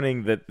also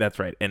learning that that's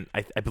right. And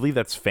I believe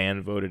that's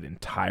fan voted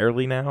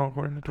entirely now,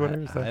 according to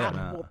Twitter.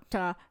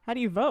 How do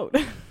you vote?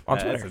 On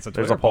Twitter.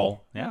 There's a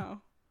poll. Yeah.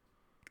 Oh.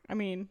 I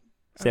mean...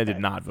 Sam did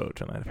not vote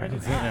tonight, apparently.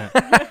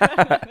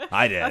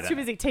 I did. I was too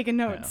busy taking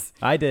notes.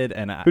 Yeah. I did,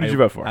 and who did you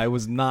vote for? I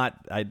was not.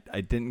 I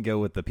didn't go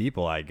with the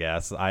people. I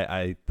guess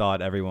I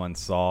thought everyone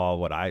saw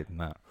what I.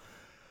 No.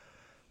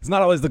 It's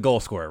not always the goal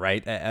scorer,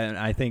 right? And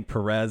I think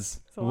Perez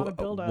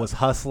was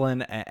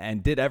hustling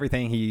and did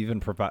everything. He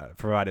even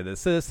provided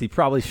assist. He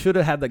probably should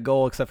have had the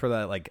goal, except for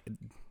that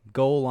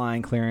goal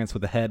line clearance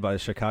with the head by the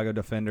Chicago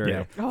defender.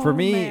 Yeah. For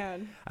me,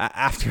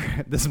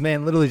 after this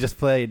man literally just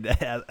played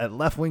at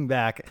left wing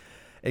back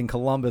in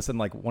Columbus in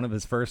one of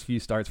his first few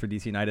starts for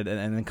DC United,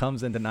 and then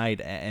comes in tonight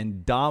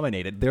and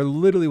dominated. There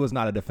literally was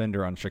not a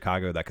defender on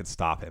Chicago that could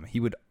stop him. He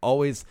would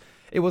always,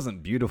 it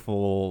wasn't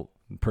beautiful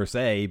per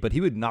se, but he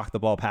would knock the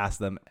ball past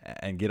them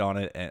and get on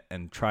it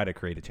and try to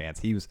create a chance.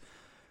 He was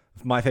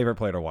my favorite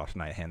player to watch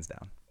tonight, hands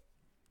down.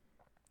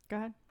 Go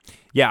ahead.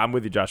 Yeah, I'm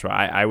with you, Joshua.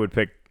 I would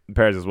pick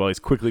Perez as well. He's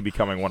quickly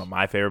becoming one of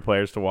my favorite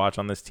players to watch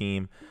on this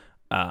team.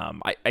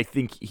 I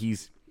think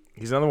he's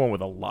another one with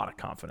a lot of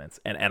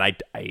confidence, and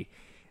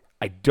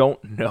I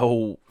don't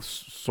know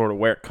sort of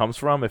where it comes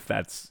from, if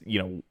that's,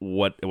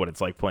 what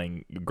it's like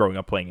growing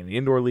up playing in the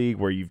indoor league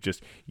where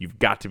you've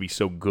got to be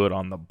so good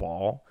on the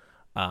ball.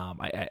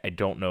 I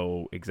don't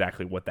know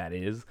exactly what that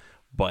is,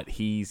 but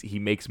he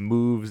makes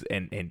moves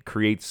and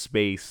creates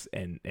space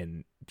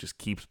and just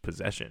keeps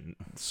possession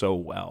so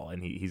well.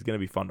 And he's going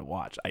to be fun to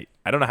watch.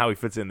 I don't know how he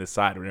fits in this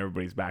side when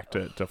everybody's back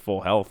to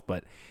full health,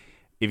 but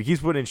if he keeps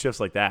putting in shifts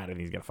like that, and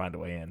he's going to find a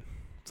way in.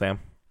 Sam?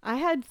 I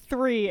had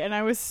 3, and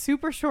I was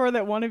super sure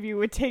that one of you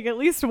would take at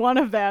least one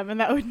of them, and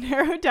that would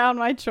narrow down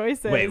my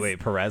choices. Wait,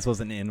 Perez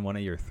wasn't in one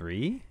of your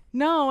 3?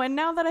 No, and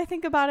now that I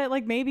think about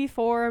it, maybe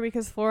 4,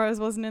 because Flores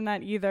wasn't in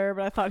that either,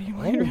 but I thought he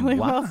played really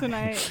well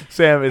tonight.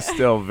 Sam is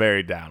still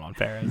very down on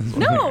Perez.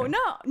 No,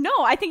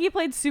 I think he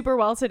played super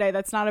well today.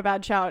 That's not a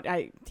bad shout.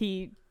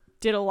 He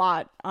did a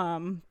lot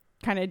kind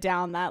of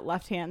down that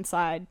left-hand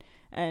side,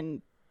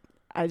 and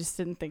I just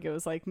didn't think it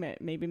was like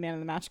maybe man of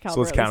the match caliber.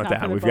 So let's count it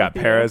down. We've got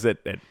either. Perez at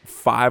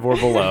 5 or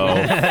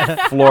below.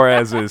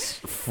 Flores is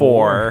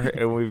 4,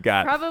 and we've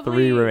got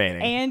probably 3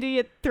 remaining. Andy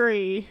at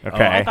 3.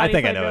 Okay. I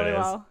think I know really it is.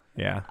 well.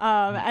 Yeah.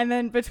 And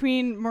then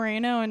between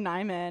Moreno and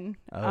Nyman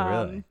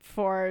really?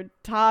 for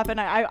top, and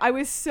I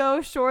was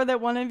so sure that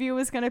one of you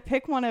was going to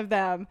pick one of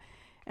them,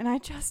 and I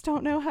just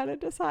don't know how to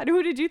decide.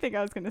 Who did you think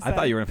I was going to say? I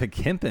thought you were going to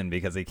pick Kempin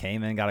because he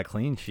came in and got a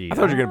clean sheet. I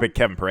thought you were going to pick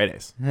Kevin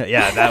Paredes.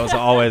 Yeah, that was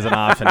always an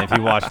option if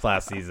you watched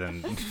last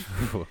season.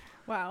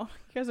 Wow,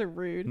 you guys are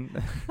rude.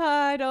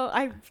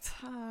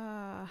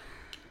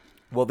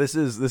 Well, this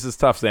is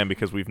tough, Sam,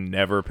 because we've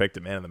never picked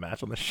a man of the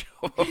match on the show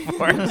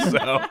before,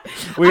 so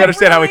we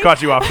understand how we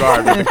caught you off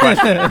guard with the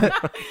question.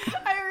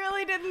 I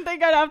really didn't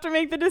think I'd have to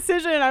make the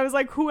decision. I was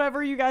like,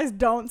 whoever you guys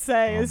don't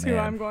say is who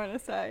I'm going to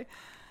say.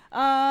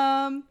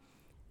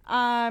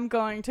 I'm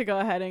going to go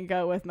ahead and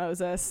go with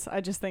Moses.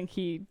 I just think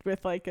he,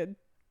 with like a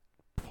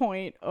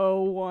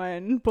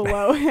 0.01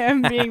 below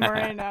him being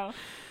Moreno.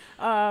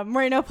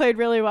 Moreno played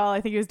really well. I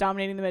think he was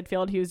dominating the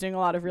midfield. He was doing a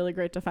lot of really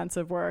great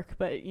defensive work.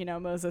 But,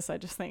 Moses, I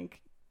just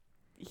think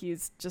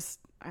he's just,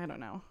 I don't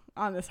know,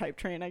 on this hype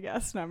train, I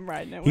guess. And I'm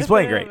riding it. He's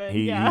playing great.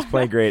 He's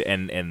playing great.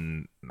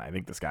 And I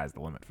think the sky's the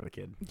limit for the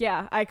kid.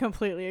 Yeah, I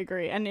completely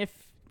agree. And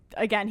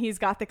again, he's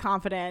got the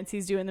confidence.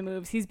 He's doing the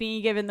moves. He's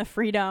being given the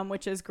freedom,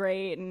 which is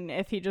great. And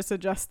if he just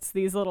adjusts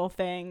these little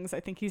things,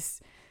 I think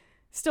he's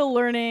still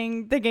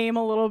learning the game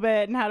a little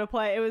bit and how to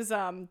play. It was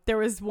there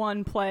was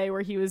one play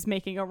where he was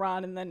making a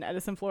run, and then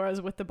Edison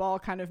Flores with the ball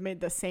kind of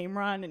made the same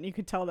run, and you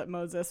could tell that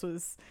Moses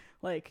was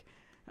like,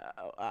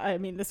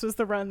 this was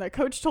the run that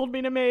coach told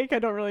me to make. I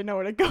don't really know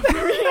where to go from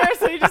here.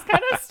 So he just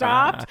kind of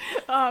stopped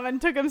and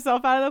took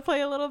himself out of the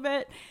play a little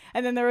bit.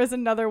 And then there was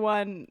another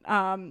one.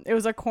 It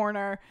was a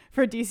corner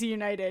for DC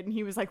United, and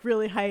he was like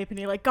really hype, and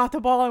he like got the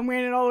ball and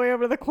ran it all the way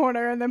over to the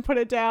corner and then put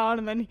it down.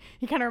 And then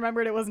he kind of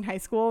remembered it wasn't high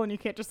school, and you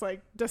can't just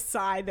like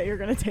decide that you're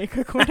going to take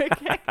a corner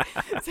kick.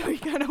 So he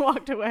kind of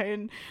walked away,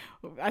 and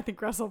I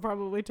think Russell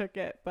probably took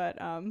it. But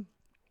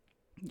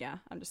yeah,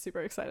 I'm just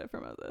super excited for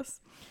Moses.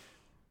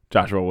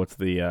 Joshua, what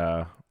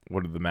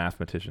do the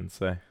mathematicians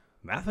say?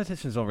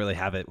 Mathematicians don't really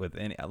have it with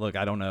any. Look,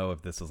 I don't know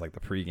if this is like the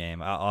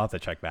pregame. I'll have to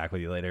check back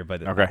with you later,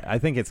 but okay. I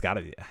think it's got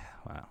to be.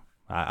 Wow.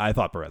 I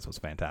thought Perez was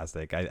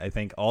fantastic. I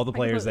think all the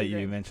players that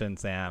you mentioned,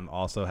 Sam,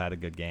 also had a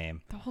good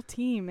game. The whole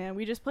team, man.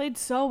 We just played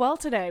so well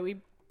today. We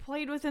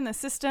played within the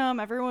system.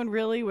 Everyone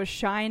really was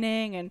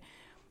shining, and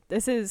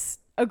this is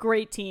a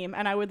great team,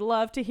 and I would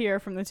love to hear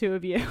from the two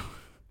of you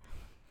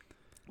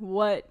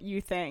what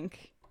you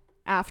think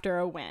after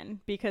a win,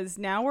 because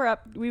now we're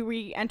up.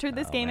 We entered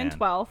this game in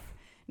 12th.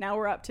 Now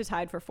we're up to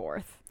tied for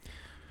 4th.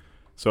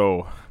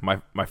 So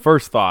my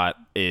first thought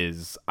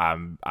is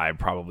I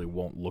probably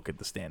won't look at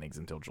the standings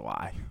until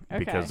July,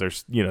 because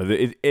there's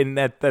and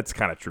that's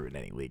kind of true in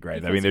any league,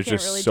 right? Because I mean, there's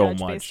just really so judge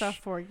much. Based off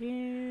 4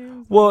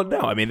 games. Well, no,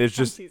 I mean, there's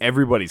just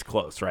everybody's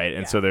close, right?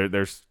 And so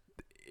there's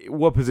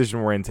what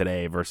position we're in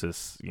today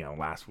versus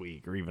last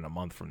week or even a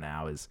month from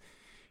now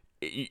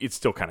it's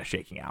still kind of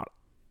shaking out.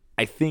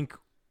 I think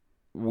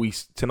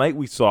tonight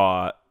we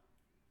saw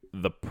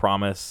the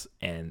promise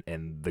and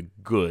the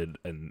good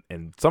and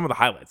some of the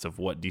highlights of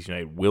what DC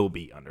United will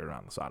be under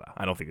Hernan Losada.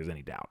 I don't think there's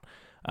any doubt.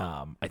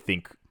 I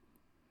think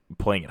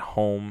playing at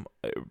home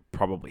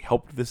probably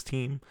helped this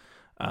team.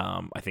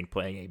 I think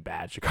playing a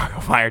bad Chicago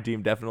Fire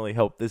team definitely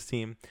helped this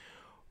team.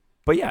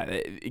 But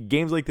yeah,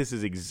 games like this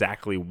is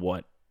exactly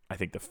what I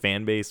think the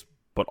fan base,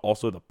 but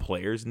also the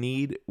players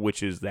need,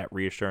 which is that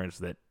reassurance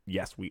that,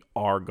 yes, we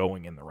are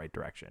going in the right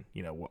direction.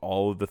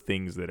 All of the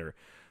things that are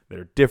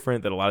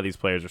different, that a lot of these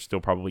players are still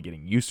probably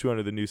getting used to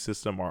under the new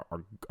system are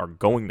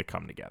going to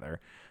come together.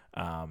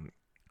 And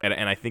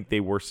I think they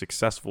were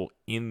successful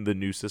in the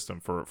new system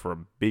for a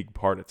big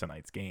part of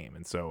tonight's game.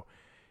 And so,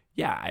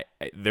 yeah,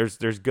 there's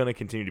going to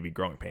continue to be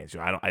growing pains.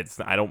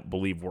 I don't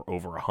believe we're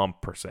over a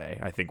hump per se.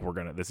 I think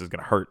this is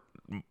going to hurt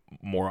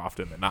more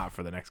often than not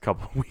for the next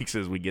couple of weeks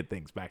as we get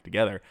things back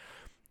together.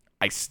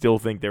 I still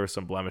think there were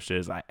some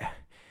blemishes. I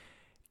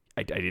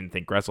didn't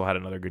think Gressel had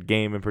another good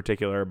game in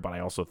particular, but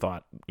I also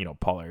thought,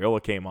 Paul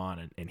Arriola came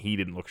on and he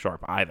didn't look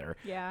sharp either.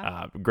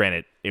 Yeah.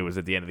 Granted, it was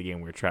at the end of the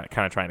game. We were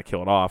kind of trying to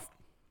kill it off.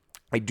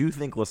 I do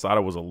think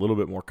Losada was a little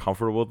bit more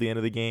comfortable at the end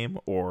of the game,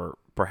 or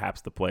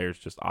perhaps the players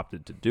just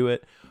opted to do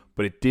it,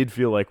 but it did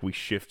feel like we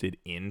shifted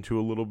into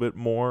a little bit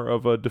more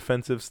of a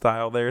defensive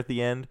style there at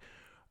the end,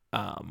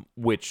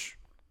 which,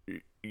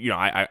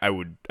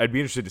 I'd be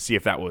interested to see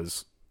if that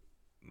was,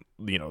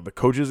 the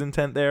coach's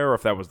intent there, or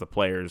if that was the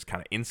players' kind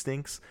of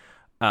instincts,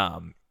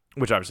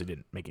 which obviously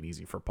didn't make it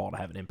easy for Paul to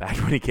have an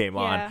impact when he came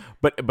on.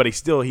 But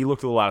he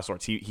looked at a lot of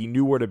sorts. He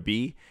knew where to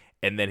be,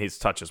 and then his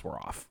touches were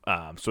off.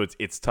 So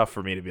it's tough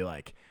for me to be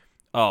like,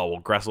 oh,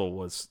 well, Gressel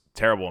was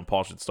terrible and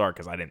Paul should start,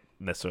 because I didn't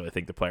necessarily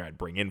think the player I'd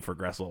bring in for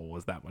Gressel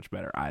was that much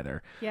better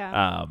either.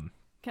 Yeah.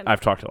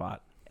 I've talked a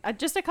lot.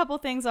 Just a couple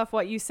things off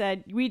what you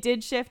said. We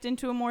did shift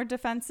into a more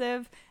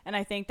defensive, and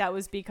I think that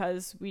was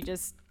because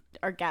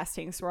our gas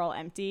tanks were all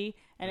empty,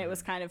 and it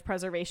was kind of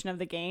preservation of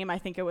the game. I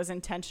think it was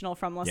intentional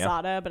from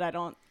Losada, but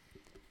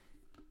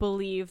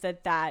believe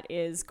that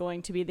is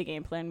going to be the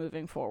game plan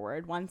moving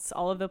forward. Once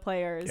all of the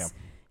players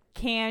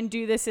can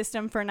do the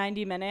system for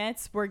 90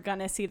 minutes, we're going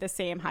to see the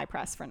same high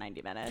press for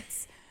 90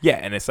 minutes. Yeah,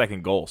 and a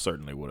second goal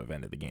certainly would have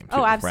ended the game too.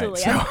 Oh,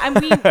 absolutely. Right? So. I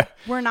mean,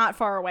 we're not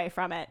far away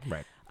from it.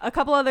 Right. A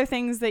couple other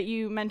things that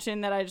you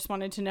mentioned that I just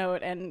wanted to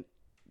note, and,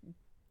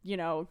 you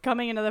know,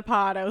 coming into the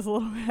pod, I was a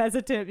little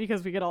hesitant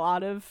because we get a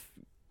lot of,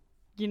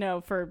 you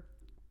know, for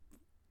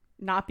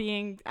not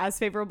being as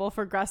favorable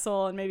for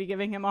Gressel and maybe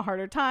giving him a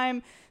harder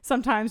time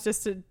sometimes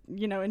just to,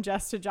 you know,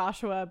 ingest to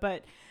Joshua.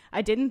 But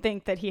I didn't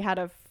think that he had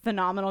a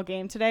phenomenal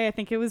game today. I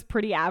think it was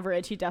pretty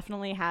average. He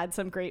definitely had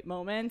some great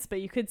moments, but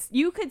you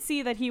could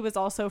see that he was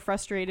also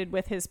frustrated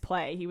with his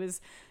play. He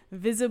was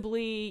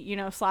visibly, you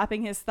know,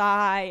 slapping his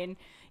thigh and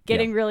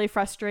getting really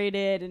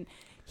frustrated, and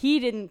he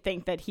didn't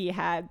think that he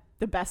had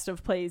the best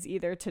of plays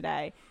either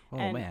today. Oh,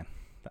 and man.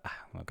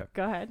 Okay.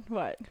 Go ahead.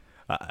 What?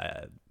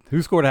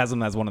 Who Scored has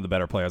him as one of the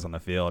better players on the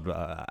field,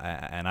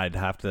 and I'd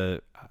have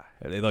to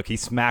look. He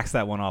smacks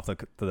that one off to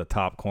the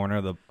top corner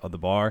of the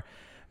bar,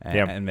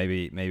 and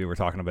maybe we're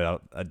talking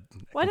about.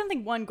 Well, I don't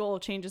think one goal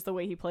changes the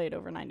way he played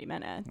over 90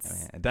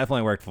 minutes. It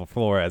definitely worked for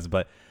Flores,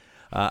 but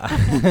he's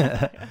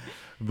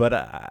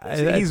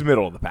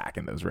middle of the pack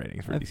in those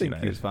ratings for DC think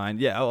United. he was fine.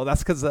 Yeah, well,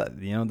 that's because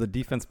you know, the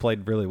defense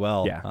played really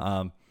well.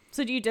 Yeah.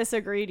 So do you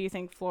disagree? Do you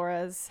think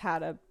Flores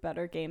had a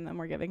better game than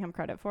we're giving him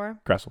credit for?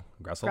 Gressel.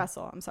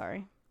 I'm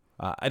sorry.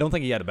 I don't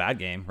think he had a bad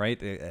game, right?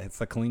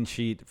 It's a clean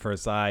sheet for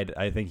his side.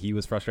 I think he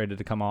was frustrated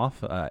to come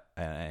off.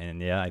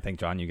 And yeah, I think,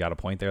 John, you got a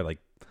point there. Like,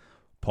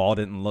 Paul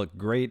didn't look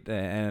great,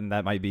 and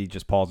that might be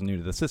just Paul's new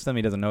to the system.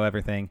 He doesn't know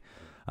everything.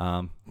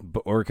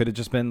 Or it could have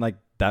just been like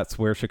that's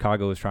where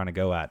Chicago was trying to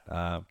go at.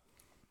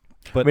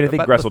 But I mean, I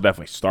think Gressel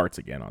definitely starts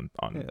again on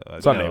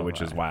Sunday, which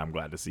right. is why I'm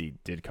glad to see he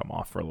did come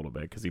off for a little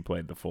bit because he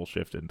played the full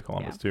shift in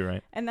Columbus too,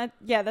 right? And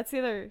that's the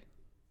other.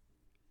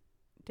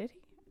 Did he?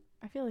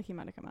 I feel like he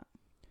might have come out.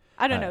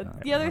 I don't know.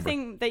 The other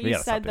thing that you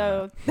said,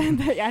 though,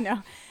 I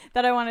know,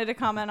 that I wanted to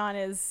comment on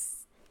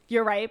is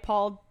you're right.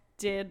 Paul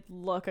did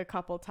look a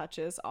couple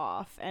touches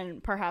off,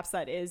 and perhaps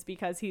that is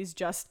because he's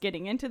just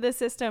getting into the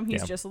system.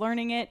 He's just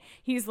learning it.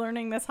 He's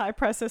learning this high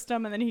press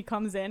system, and then he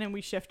comes in and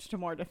we shift to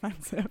more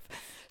defensive.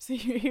 So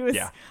he was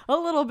a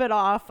little bit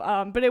off,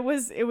 but it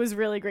was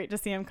really great to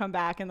see him come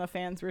back, and the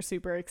fans were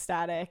super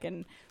ecstatic,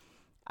 and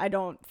I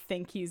don't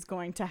think he's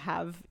going to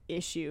have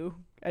issue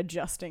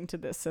adjusting to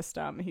this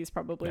system. He's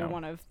probably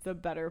one of the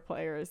better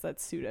players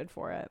that's suited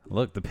for it.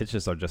 Look, the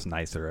pitches are just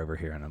nicer over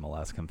here in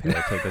MLS compared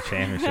to the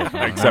championship.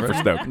 Except for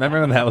Stoke. Remember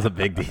when that was a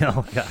big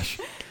deal? Gosh.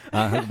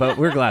 But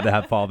we're glad to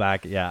have Paul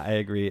back. Yeah, I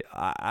agree.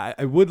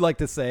 I would like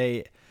to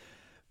say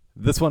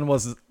this one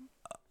was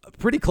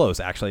pretty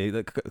close,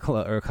 actually.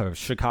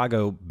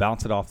 Chicago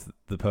bounced it off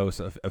the post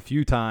a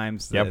few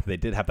times. They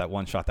did have that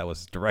one shot that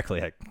was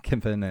directly at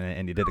Kimpin,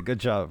 and he did a good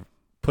job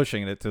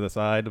pushing it to the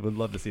side. Would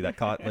love to see that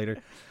caught later.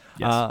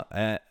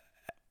 Yes.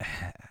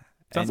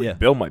 Sounds like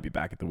Bill might be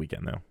back at the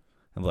weekend, though.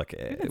 And look,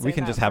 we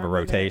can just have a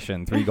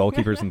rotation. 3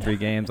 goalkeepers in 3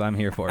 games. I'm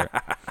here for it.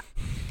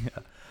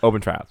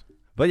 Open tryouts.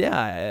 But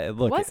yeah,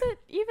 look. Was it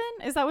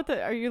even? Is that what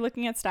are you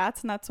looking at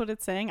stats and that's what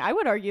it's saying? I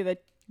would argue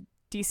that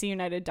DC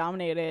United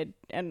dominated,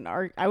 and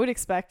I would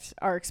expect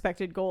our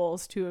expected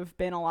goals to have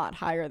been a lot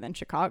higher than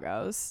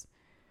Chicago's.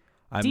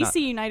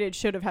 United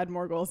should have had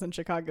more goals than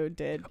Chicago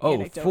did.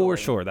 Oh, for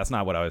sure. That's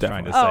not what I was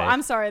trying to say. Oh,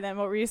 I'm sorry then.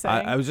 What were you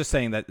saying? I was just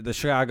saying that the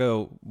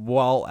Chicago,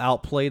 while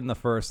outplayed in the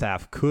first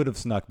half, could have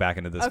snuck back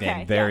into this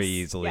game very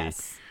easily.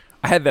 Yes.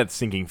 I had that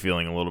sinking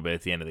feeling a little bit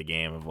at the end of the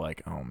game of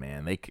like, oh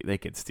man, they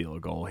could steal a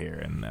goal here,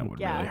 and that would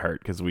really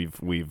hurt because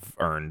we've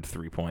earned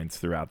 3 points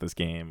throughout this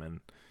game, and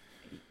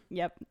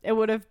yep, it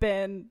would have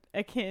been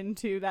akin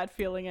to that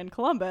feeling in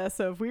Columbus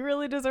of we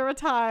really deserve a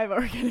tie, but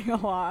we're getting a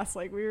loss.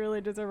 Like we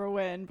really deserve a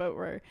win, but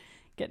we're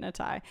getting a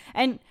tie.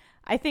 And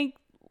I think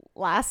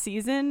last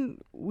season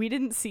we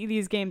didn't see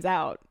these games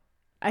out.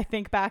 I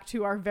think back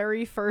to our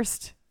very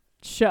first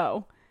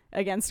show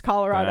against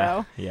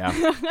Colorado.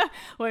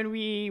 When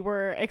we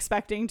were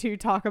expecting to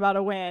talk about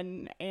a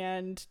win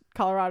and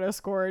Colorado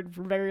scored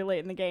very late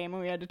in the game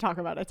and we had to talk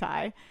about a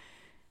tie.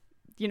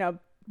 You know,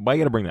 why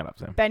you gotta bring that up,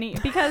 Sam?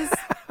 Because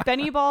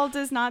Benny Ball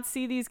does not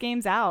see these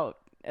games out,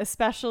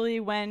 especially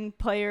when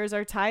players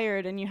are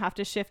tired and you have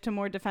to shift to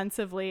more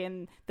defensively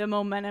and the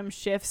momentum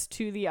shifts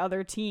to the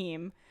other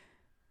team.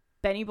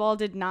 Benny Ball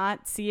did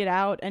not see it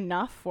out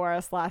enough for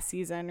us last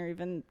season or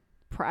even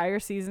prior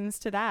seasons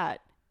to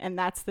that. And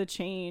that's the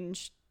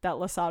change that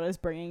Losada is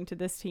bringing to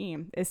this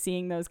team, is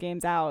seeing those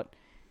games out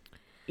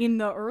in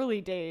the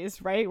early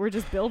days, right? We're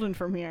just building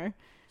from here.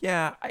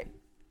 Yeah, I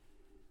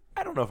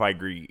don't know if I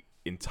agree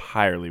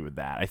entirely with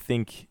that. I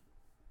think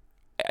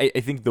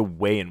the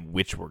way in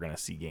which we're going to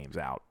see games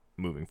out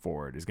moving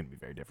forward is going to be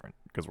very different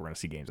because we're going to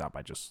see games out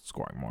by just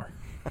scoring more.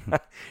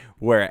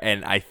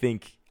 And I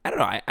think, I don't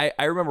know,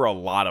 I remember a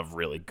lot of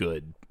really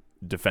good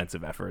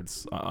defensive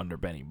efforts under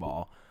Benny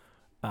Ball.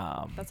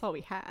 That's all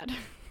we had.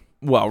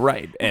 Well,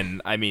 right. And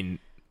I mean,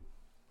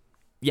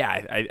 yeah,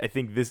 I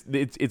think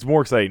it's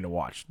more exciting to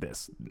watch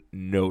this,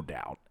 no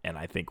doubt. And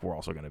I think we're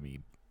also going to be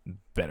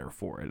better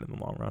for it in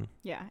the long run.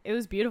 Yeah, it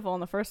was beautiful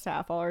in the first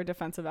half. All our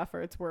defensive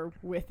efforts were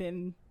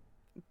within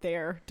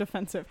their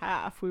defensive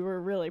half. We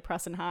were really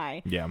pressing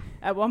high. Yeah.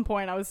 At one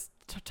point, I was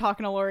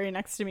talking to Lori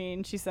next to me,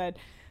 and she said,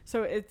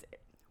 "So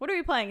what are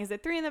we playing? Is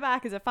it 3 in the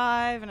back? Is it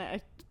 5?" And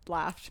I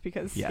laughed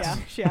because she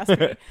asked me,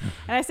 and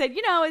I said,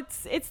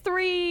 it's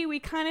 3. We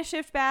kind of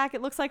shift back.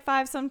 It looks like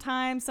 5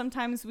 sometimes.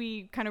 Sometimes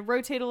we kind of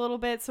rotate a little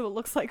bit, so it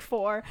looks like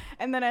 4.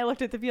 And then I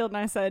looked at the field and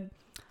I said,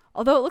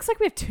 although it looks like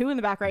we have 2 in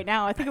the back right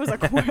now, I think it was a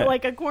corner,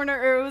 like a corner,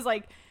 or it was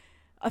like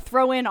a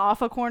throw in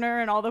off a corner,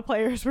 and all the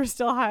players were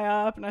still high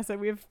up. And I said,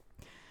 we have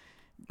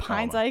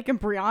Heinz Ike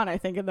and Brianna, I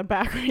think, in the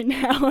back right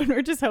now, and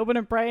we're just hoping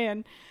and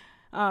praying.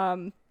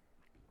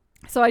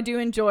 So I do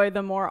enjoy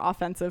the more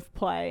offensive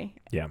play.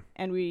 Yeah.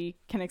 And we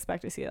can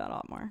expect to see that a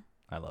lot more.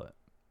 I love it.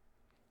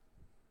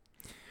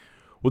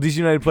 Well, DC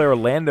United play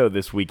Orlando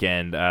this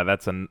weekend.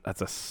 That's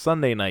a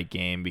Sunday night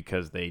game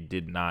because they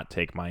did not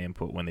take my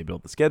input when they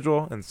built the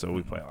schedule, and so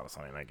we play a lot of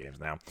Sunday night games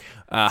now.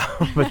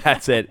 But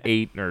that's at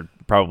 8 or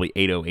probably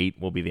 8:08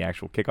 will be the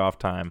actual kickoff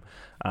time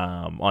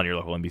on your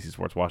local NBC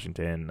Sports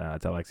Washington,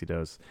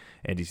 Telexitos,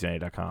 and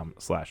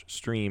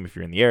DCUnited.com/stream if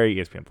you're in the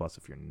area, ESPN Plus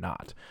if you're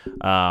not.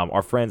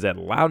 Our friends at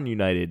Loudoun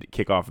United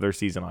kick off their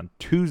season on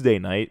Tuesday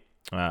night.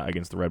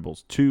 Against the Red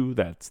Bulls 2.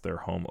 That's their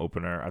home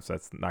opener. So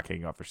that's not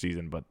kicking off their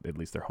season, but at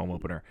least their home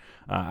opener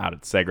out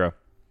at Segra.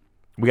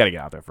 We got to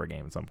get out there for a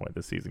game at some point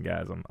this season,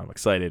 guys. I'm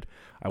excited.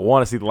 I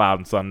want to see the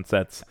Loudoun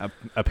Sunsets.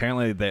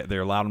 Apparently,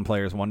 they're Loudoun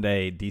players one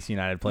day, DC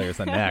United players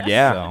the next.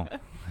 Yeah.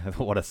 So,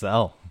 what a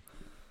sell.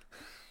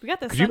 We got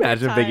this. Could you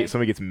imagine if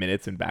somebody gets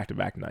minutes in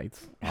back-to-back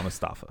nights? I'm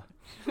Mustafa.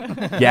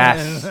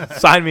 Yes.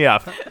 Sign me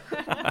up.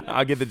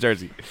 I'll get the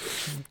jersey.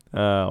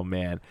 Oh,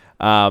 man.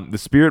 The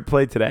Spirit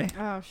played today.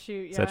 Oh,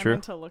 shoot. Yeah, Is that true? I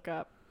meant to look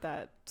up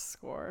that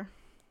score.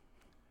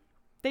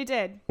 They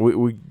did.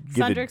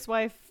 Sundrick's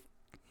wife,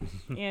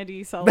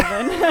 Andy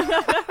Sullivan,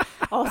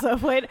 also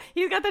played.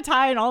 He's got the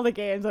tie in all the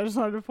games. I just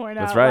wanted to point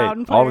That's out. right.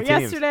 Loudoun All the player.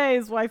 teams. Yesterday,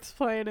 his wife's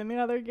played in the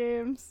other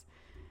games.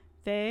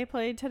 They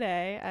played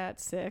today at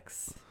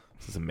 6.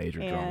 This is a major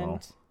drum roll.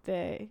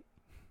 They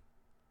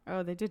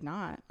did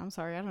not. I'm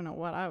sorry. I don't know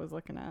what I was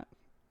looking at.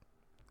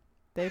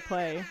 They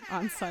play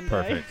on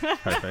Sunday.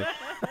 Perfect.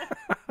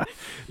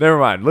 Never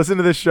mind. Listen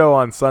to this show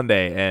on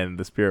Sunday, and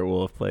the Spirit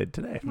will have played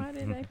today. Why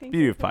did I think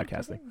Beauty they of played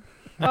podcasting. today?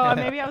 Oh,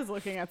 maybe I was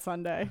looking at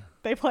Sunday.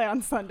 They play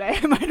on Sunday.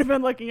 I might have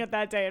been looking at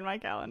that day in my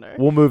calendar.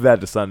 We'll move that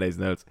to Sunday's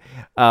notes.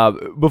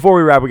 Before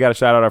we wrap, we got to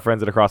shout out our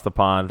friends at Across the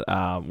Pond.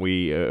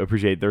 We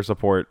appreciate their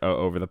support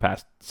over the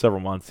past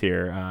several months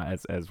here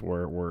as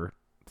we're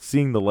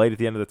seeing the light at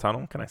the end of the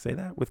tunnel. Can I say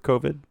that with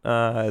COVID?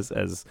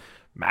 As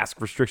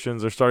mask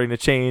restrictions are starting to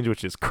change,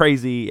 which is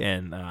crazy,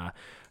 and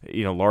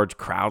large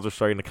crowds are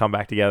starting to come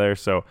back together.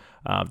 So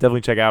definitely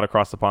check out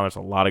Across the Pond. There's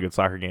a lot of good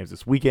soccer games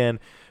this weekend.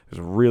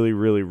 There's a really,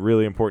 really,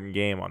 really important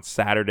game on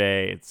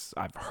Saturday.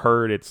 I've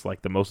heard it's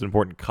like the most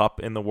important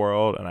cup in the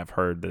world, and I've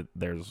heard that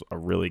there's a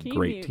really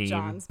great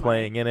team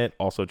playing in it.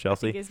 Also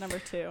Chelsea. I think he's number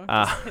 2.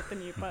 Just hit the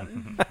mute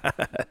button.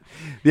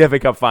 The FA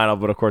Cup final,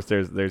 but of course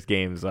there's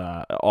games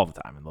all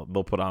the time, and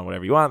they'll put on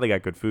whatever you want. They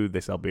got good food.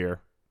 They sell beer.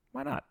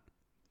 Why not?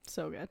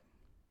 So good.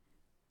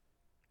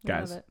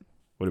 Guys,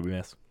 what did we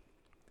miss?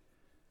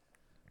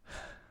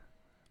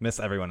 Miss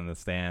everyone in the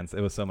stands.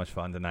 It was so much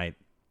fun tonight.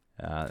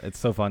 It's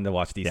so fun to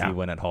watch DC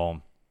win at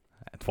home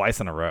twice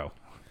in a row.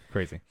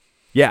 Crazy.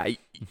 Yeah.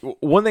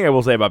 One thing I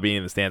will say about being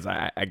in the stands,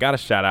 I got to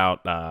shout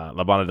out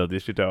La Banda del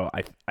Distrito.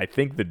 I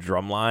think the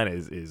drum line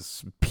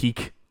is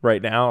peak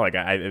right now. Like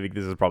I think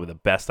this is probably the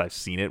best I've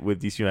seen it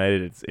with DC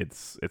United.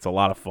 It's a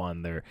lot of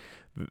fun. Their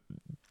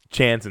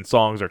chants and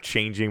songs are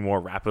changing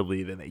more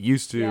rapidly than they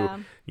used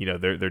to. Yeah.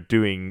 They're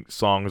doing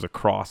songs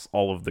across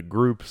all of the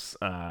groups.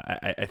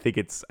 I think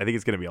it's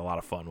going to be a lot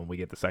of fun when we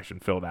get the section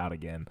filled out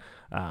again.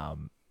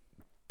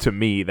 To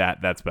me,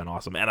 that's been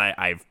awesome, and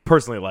I've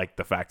personally liked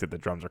the fact that the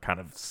drums are kind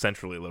of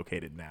centrally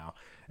located now,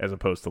 as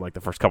opposed to like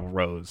the first couple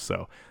rows.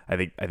 So I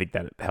think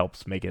that it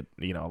helps make it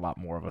a lot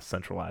more of a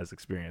centralized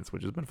experience,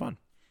 which has been fun.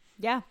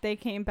 Yeah, they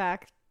came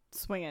back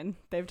swinging.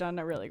 They've done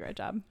a really great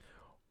job.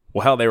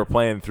 Well, hell, they were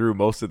playing through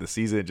most of the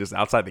season just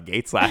outside the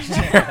gates last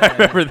year. I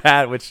remember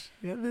that, which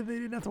they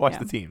didn't have to watch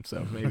the team,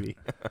 so maybe.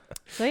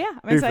 So, yeah,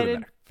 I'm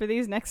excited for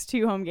these next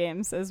 2 home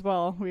games as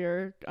well. We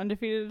are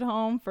undefeated at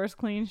home, first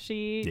clean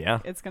sheet. Yeah.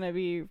 It's going to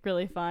be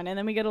really fun. And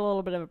then we get a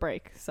little bit of a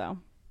break, so.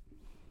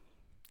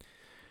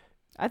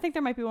 I think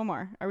there might be one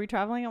more. Are we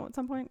traveling at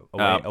some point?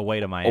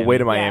 Away to Miami. Away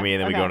to Miami,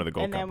 and then we go into the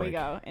Gold Cup And then break. we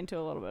go into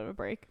a little bit of a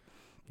break.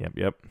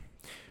 Yep.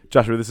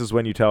 Joshua, this is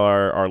when you tell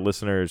our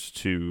listeners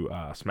to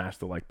smash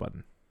the like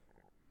button.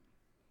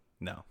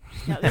 No,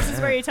 this is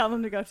where you tell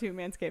them to go to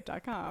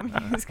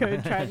manscaped.com. Use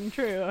code Tried and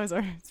True as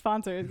our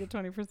sponsors, get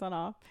 20%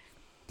 off.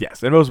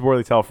 Yes, and most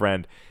importantly, tell a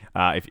friend.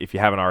 If you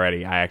haven't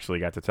already, I actually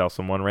got to tell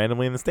someone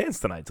randomly in the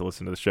stands tonight to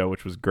listen to the show,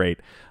 which was great.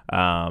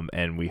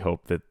 And we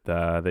hope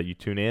that you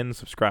tune in,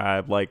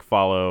 subscribe, like,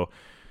 follow,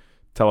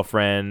 tell a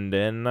friend,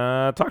 and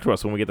talk to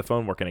us when we get the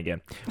phone working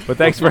again. But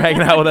thanks for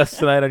hanging out with us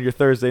tonight on your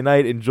Thursday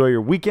night. Enjoy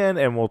your weekend,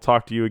 and we'll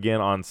talk to you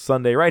again on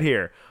Sunday right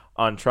here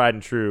on Tried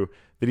and True,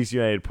 the DC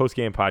United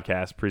post-game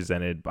podcast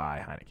presented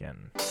by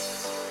Heineken.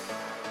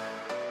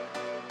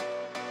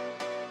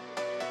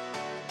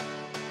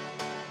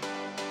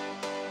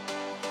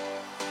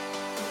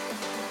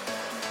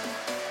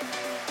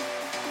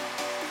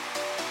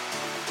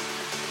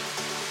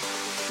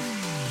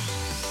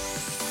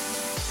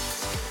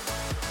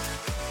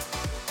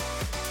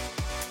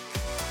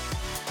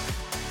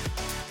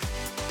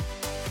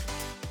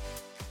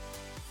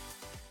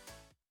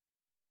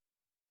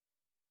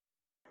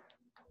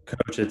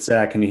 Coach, it's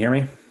Zach. Can you hear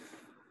me?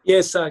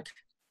 Yes, Zach.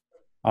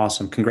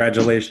 Awesome.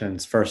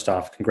 Congratulations. First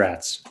off,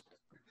 congrats.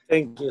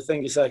 Thank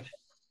you, Zach.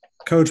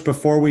 Coach,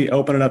 before we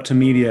open it up to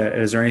media,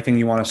 is there anything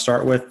you want to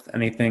start with?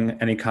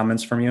 Any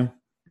comments from you?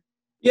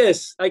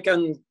 Yes, I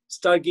can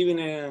start giving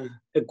a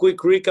quick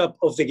recap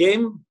of the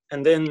game,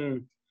 and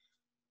then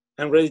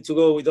I'm ready to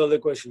go with all the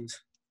questions.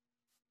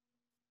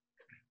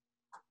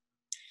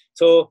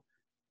 So,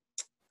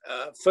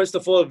 first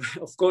of all,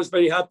 of course,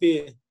 very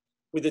happy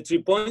with the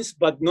 3 points,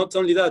 but not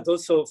only that,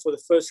 also for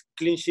the first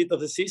clean sheet of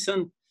the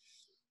season.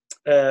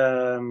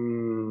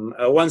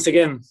 Once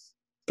again,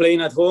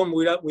 playing at home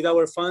with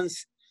our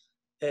fans,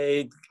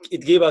 it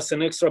gave us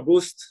an extra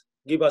boost,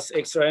 give us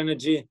extra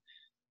energy.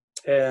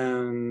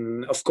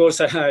 And of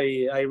course,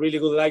 I really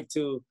would like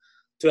to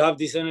have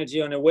this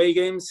energy on away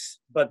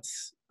games, but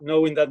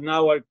knowing that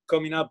now are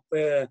coming up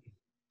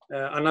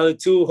another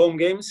 2 home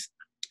games,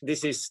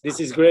 this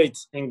is great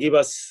and give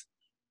us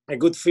a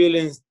good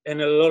feeling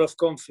and a lot of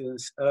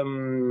confidence.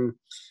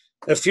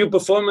 A few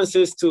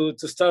performances to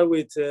start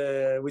with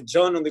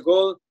John on the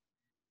goal.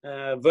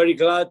 Very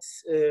glad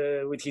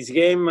with his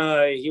game.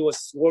 He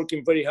was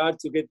working very hard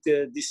to get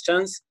this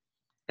chance,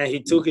 and he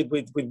took it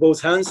with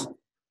both hands.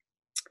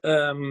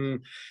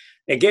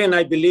 Again,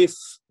 I believe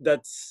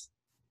that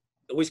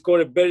we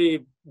scored a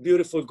very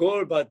beautiful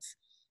goal, but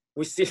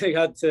we still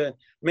had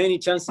many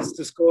chances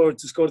to score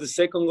the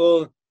second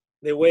goal.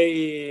 The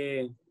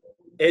way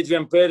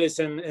Adrian Perez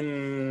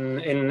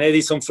and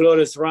Edison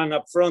Flores ran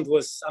up front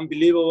was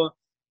unbelievable.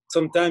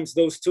 Sometimes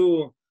those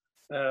two,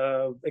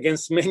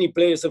 against many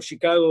players of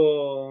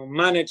Chicago,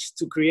 managed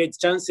to create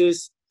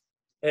chances.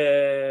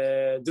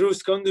 Drew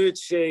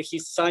Skondrich, he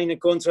signed a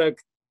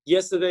contract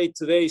yesterday,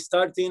 today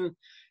starting.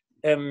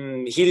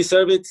 He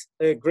deserved it.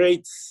 A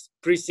great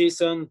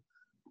preseason.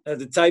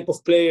 The type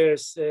of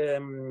players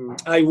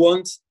I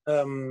want,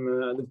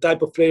 the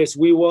type of players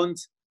we want.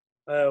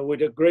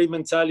 With a great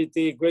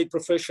mentality, great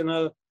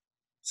professional.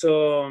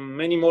 So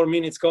many more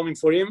minutes coming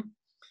for him.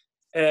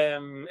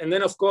 And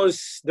then, of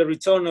course, the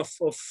return of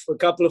a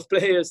couple of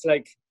players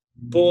like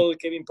Paul,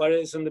 Kevin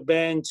Paredes on the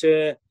bench,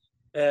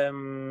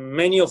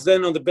 many of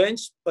them on the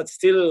bench, but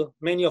still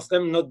many of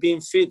them not being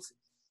fit.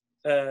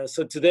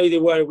 So today they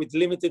were with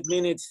limited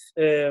minutes,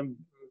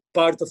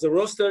 part of the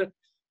roster.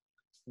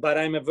 But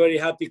I'm a very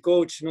happy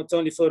coach, not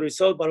only for the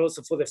result, but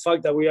also for the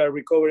fact that we are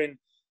recovering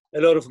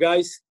a lot of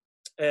guys.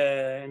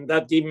 And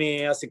that gave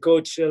me, as a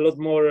coach, a lot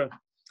more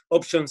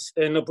options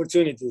and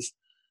opportunities.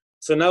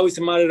 So now it's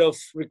a matter of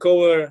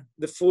recover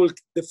the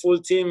full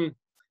team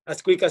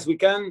as quick as we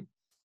can,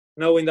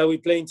 knowing that we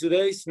play in 2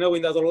 days,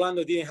 knowing that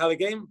Orlando didn't have a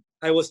game.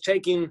 I was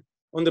checking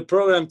on the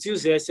program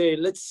Tuesday. I say,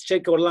 let's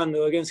check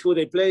Orlando against who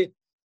they play.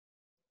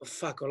 Oh,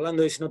 fuck,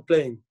 Orlando is not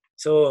playing.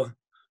 So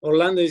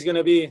Orlando is going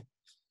to be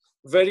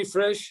very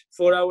fresh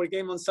for our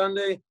game on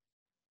Sunday.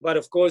 But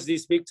of course,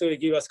 this victory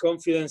gives us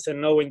confidence,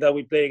 and knowing that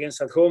we play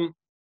against at home,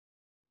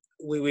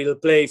 we will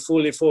play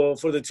fully for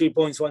the 3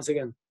 points once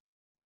again.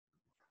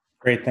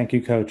 Great. Thank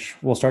you, Coach.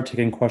 We'll start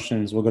taking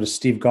questions. We'll go to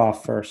Steve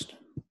Goff first.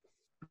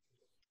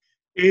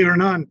 Hey,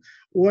 Hernan.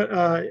 What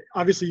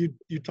obviously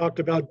you talked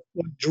about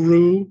what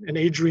Drew and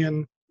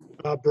Adrian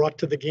brought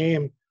to the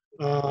game.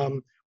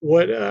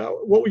 What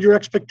were your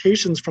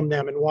expectations from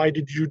them, and why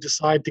did you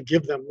decide to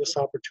give them this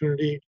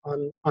opportunity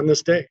on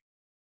this day?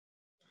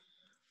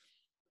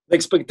 The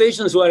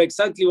expectations were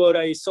exactly what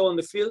I saw on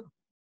the field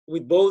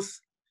with both.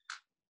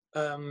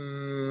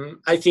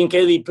 I think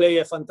Eddie played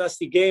a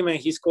fantastic game and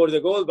he scored the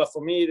goal, but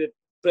for me, the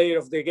player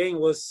of the game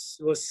was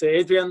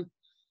Adrian.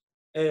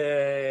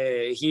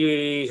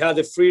 He had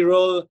a free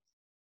roll,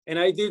 and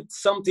I did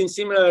something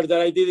similar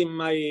that I did in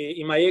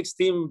my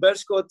ex-team,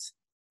 Berscott,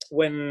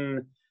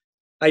 when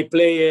I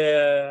play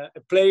a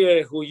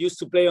player who used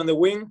to play on the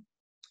wing,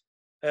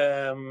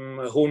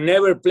 who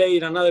never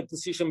played another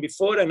position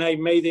before, and I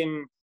made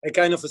him a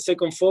kind of a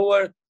second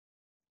forward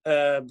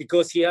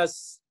because he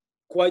has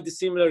quite the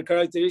similar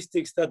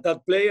characteristics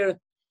that player,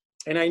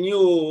 and I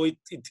knew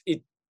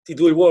it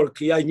will work.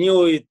 I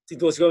knew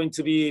it was going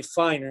to be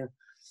fine.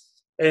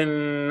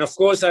 And of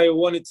course, I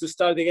wanted to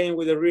start the game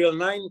with a real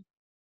 9,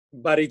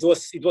 but it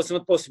was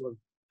not possible.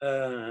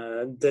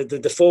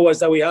 The forwards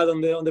that we had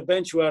on the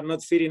bench were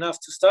not fit enough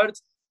to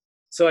start,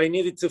 so I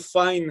needed to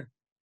find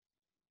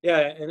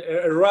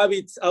a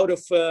rabbit out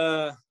of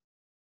a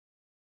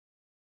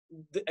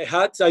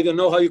hat. I don't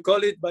know how you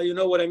call it, but you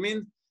know what I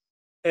mean.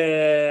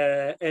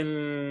 And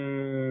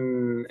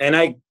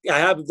I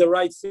have the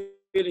right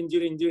feeling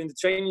during the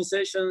training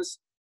sessions.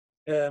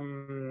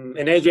 And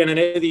Adrian and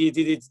Eddie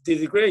did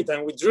it great.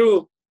 And with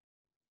Drew,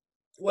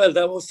 well,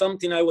 that was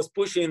something I was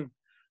pushing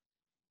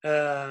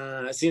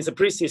since the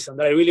preseason,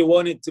 that I really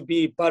wanted to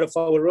be part of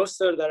our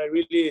roster, that I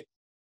really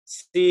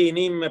see in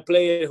him a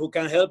player who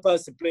can help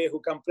us, a player who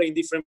can play in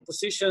different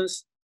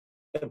positions,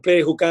 a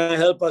player who can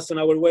help us on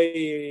our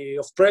way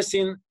of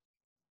pressing,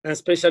 and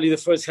especially the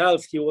first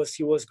half, he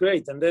was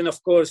great. And then,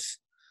 of course,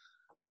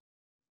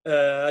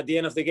 at the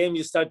end of the game,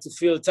 you start to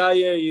feel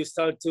tired, you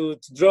start to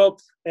drop,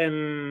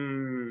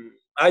 and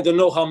I don't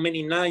know how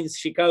many nines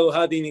Chicago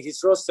had in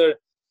his roster.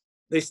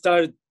 They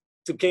started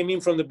to came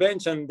in from the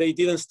bench, and they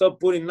didn't stop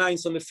putting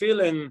nines on the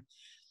field, and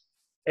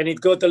it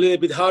got a little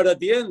bit hard at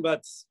the end,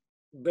 but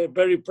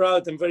very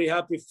proud and very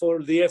happy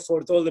for the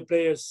effort all the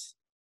players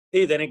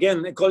did. And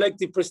again, a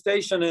collective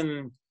prestation,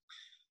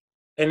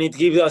 and it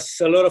gives us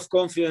a lot of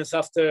confidence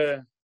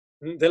after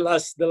the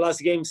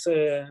last games,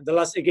 the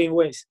last 8 game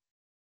ways.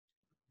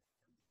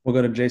 We'll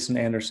go to Jason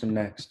Anderson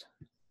next.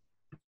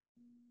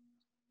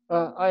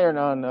 Hi,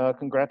 Hernan.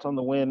 Congrats on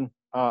the win.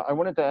 I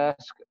wanted to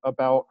ask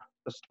about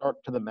the start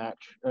to the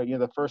match.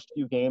 The first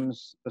few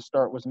games, the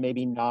start was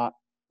maybe not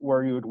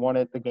where you would want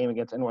it. The game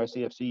against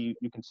NYCFC,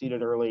 you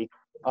conceded early.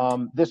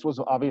 This was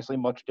obviously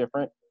much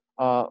different.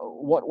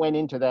 What went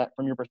into that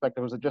from your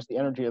perspective? Was it just the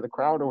energy of the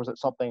crowd, or was it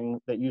something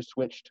that you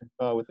switched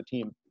with the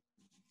team?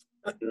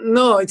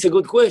 No, it's a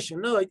good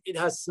question. No, it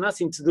has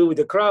nothing to do with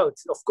the crowd.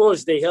 Of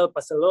course, they help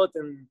us a lot,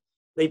 and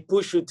they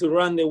push you to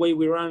run the way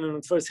we ran in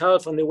the first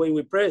half and the way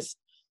we press.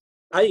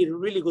 I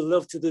really would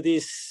love to do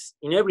this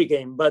in every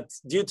game, but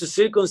due to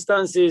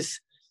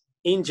circumstances,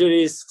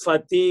 injuries,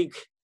 fatigue,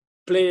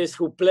 players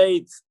who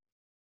played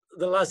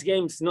the last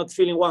games not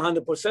feeling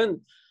 100%,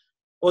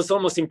 was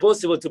almost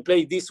impossible to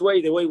play this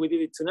way, the way we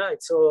did it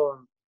tonight. So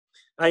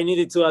I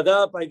needed to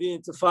adapt. I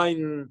needed to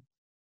find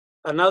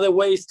another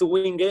ways to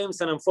win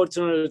games, and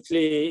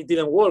unfortunately it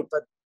didn't work.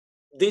 But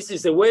this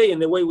is the way, and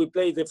the way we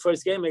played the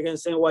first game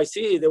against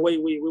NYC, the way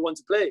we want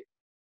to play.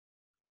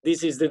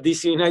 This is the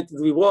DC United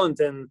we want,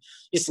 and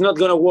it's not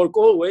going to work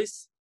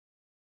always,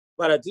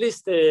 but at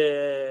least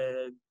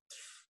this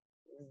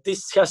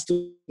has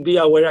to be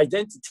our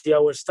identity,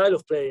 our style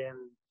of play.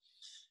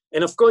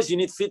 And of course, you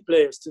need fit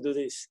players to do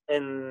this.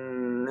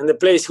 And the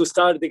players who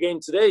started the game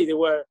today, they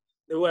were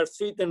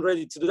fit and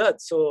ready to do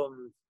that. So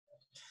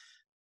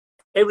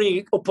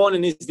every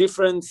opponent is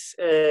different.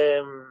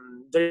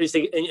 There is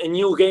a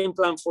new game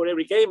plan for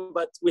every game,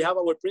 but we have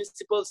our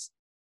principles,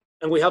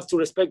 and we have to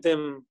respect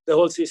them the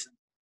whole season.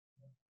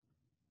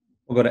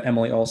 We'll go to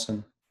Emily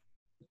Olsen.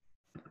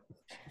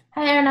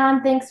 Hi,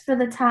 Hernan. Thanks for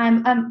the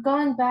time.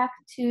 Going back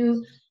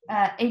to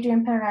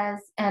Adrian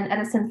Perez and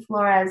Edison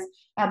Flores,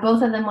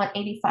 both of them went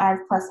 85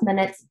 plus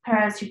minutes.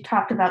 Perez, you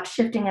talked about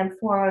shifting him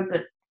forward,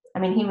 but I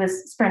mean, he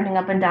was sprinting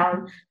up and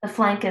down the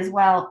flank as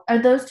well. Are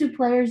those two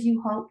players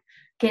you hope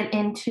get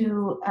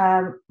into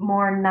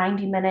more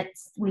 90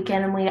 minutes week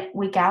in and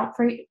week out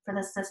for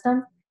the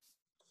system?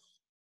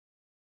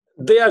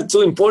 They are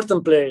two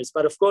important players,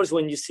 but of course,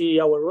 when you see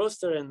our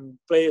roster and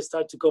players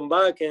start to come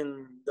back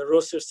and the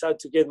roster start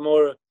to get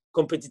more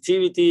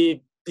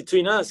competitivity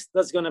between us,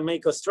 that's going to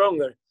make us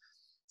stronger.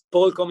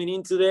 Paul coming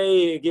in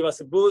today give us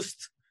a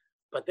boost,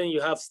 but then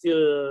you have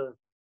still,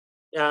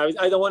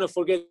 I don't want to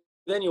forget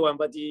anyone,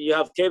 but you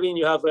have Kevin,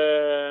 you have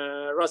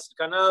Russell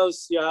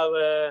Canals, you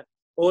have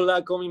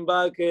Ola coming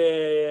back,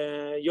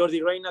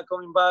 Jordi Reina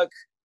coming back,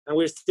 and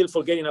we're still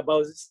forgetting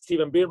about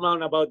Steven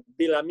Bierman, about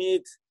Bill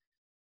Hamid,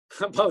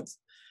 about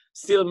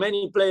still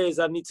many players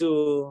that need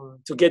to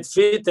get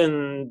fit,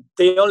 and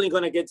they're only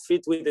going to get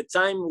fit with the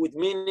time, with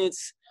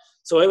minutes.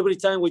 So every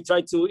time we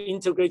try to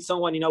integrate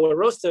someone in our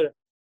roster,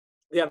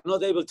 they are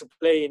not able to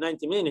play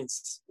 90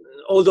 minutes.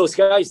 All those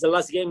guys, the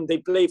last game, they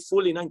play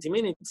fully 90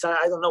 minutes.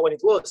 I don't know when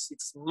it was.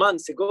 It's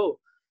months ago.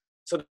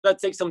 So that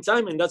takes some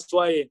time, and that's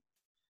why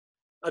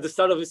at the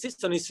start of the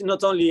season, it's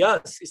not only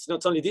us. It's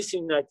not only this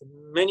United.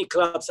 Many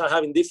clubs are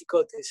having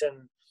difficulties,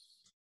 and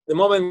the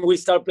moment we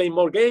start playing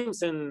more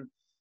games, and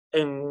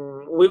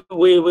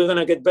we're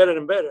gonna get better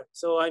and better.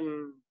 So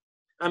I'm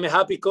a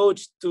happy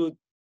coach to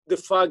the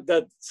fact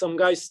that some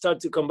guys start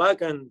to come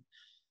back, and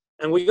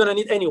we're gonna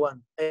need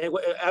anyone.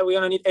 We're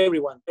gonna need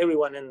everyone.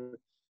 And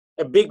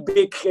a big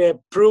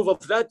proof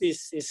of that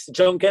is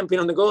John Kempin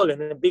on the goal,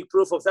 and a big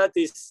proof of that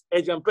is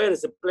Adrian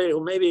Perez, a player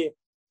who maybe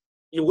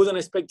you wouldn't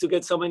expect to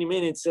get so many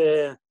minutes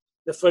the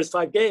first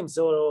 5 games,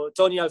 or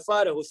Tony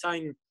Alfaro, who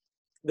signed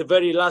the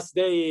very last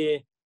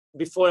day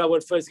before our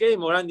first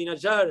game, or Andy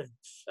Najjar.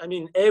 I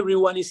mean,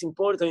 everyone is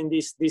important in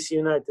this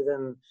United,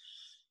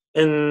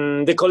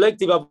 and the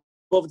collective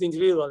above the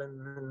individual,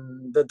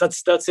 and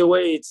that's the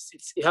way it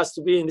has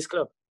to be in this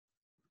club.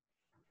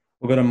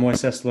 We'll go to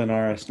Moises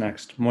Linares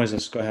next.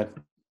 Moises, go ahead.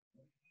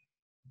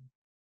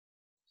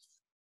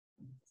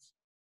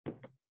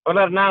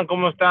 Hola Hernán,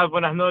 ¿cómo estás?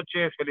 Buenas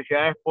noches,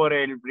 felicidades por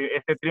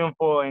este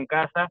triunfo en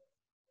casa.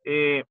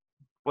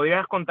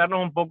 ¿Podrías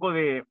contarnos un poco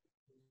de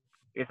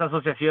esa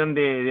asociación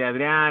de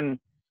Adrián,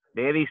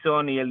 de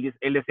Edison y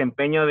el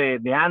desempeño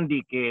de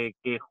Andy,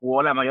 que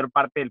jugó la mayor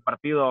parte del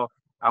partido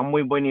a un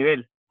muy buen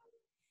nivel?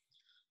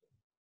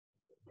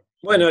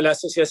 Bueno, la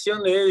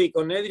asociación de Eddie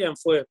con Adrian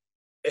fue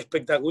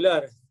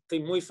espectacular.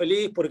 estoy muy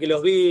feliz porque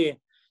los vi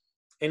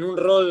en un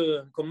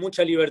rol con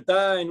mucha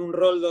libertad, en un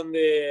rol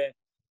donde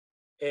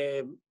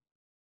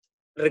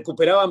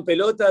recuperaban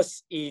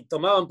pelotas y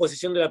tomaban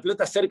posesión de la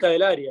pelota cerca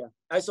del área.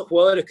 A esos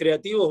jugadores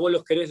creativos vos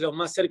los querés lo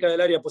más cerca del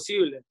área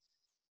posible.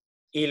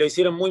 Y lo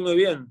hicieron muy, muy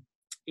bien.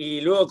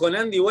 Y luego con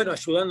Andy, bueno,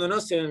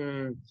 ayudándonos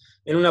en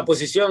una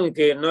posición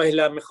que no es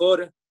la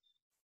mejor,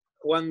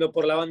 jugando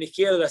por la banda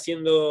izquierda,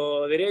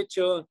 haciendo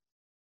derecho,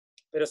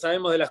 pero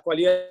sabemos de las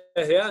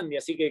cualidades de Andy,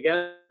 así que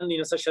Andy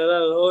nos haya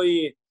dado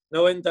hoy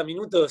 90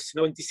 minutos,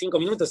 95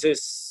 minutos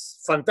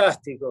es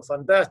fantástico,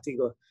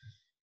 fantástico.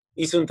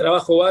 Hizo un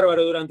trabajo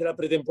bárbaro durante la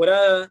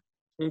pretemporada,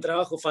 un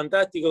trabajo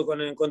fantástico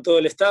con todo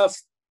el staff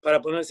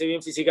para ponerse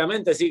bien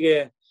físicamente, así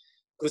que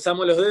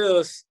cruzamos los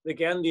dedos de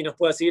que Andy nos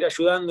pueda seguir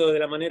ayudando de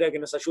la manera que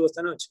nos ayudó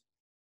esta noche.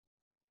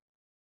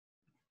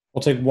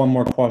 We'll take one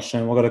more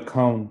question. We'll go to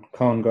Cone.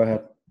 Cone, go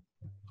ahead.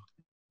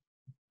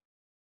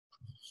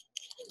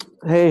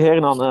 Hey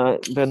Hernan,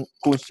 ik ben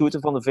Koen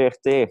Stoeten van de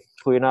VRT.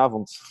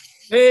 Goedenavond.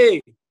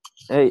 Hey!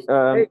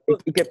 Hey,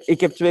 ik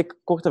heb 2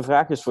 korte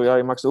vraagjes voor jou.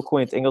 Je mag ze ook gewoon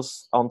in het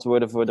Engels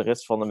antwoorden voor de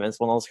rest van de mensen,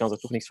 want anders gaan ze er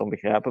toch niks van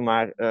begrijpen.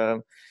 Maar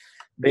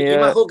Je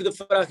mag ook de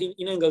vraag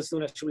in Engels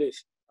doen,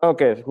 alsjeblieft.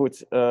 Oké,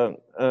 goed.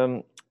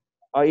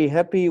 Are you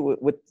happy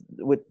with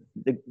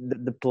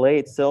the play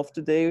itself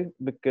today?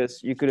 Because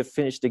you could have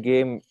finished the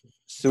game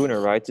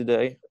sooner, right,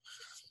 today?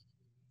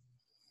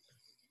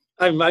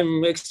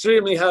 I'm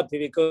extremely happy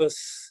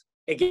because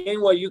a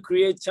game where you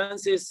create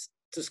chances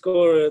to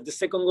score the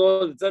second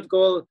goal, the third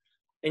goal,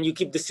 and you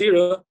keep the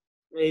 0,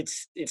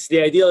 it's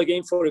the ideal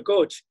game for a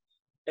coach.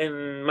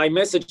 And my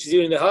message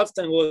during the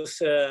halftime was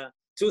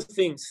 2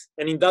 things,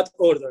 and in that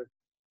order.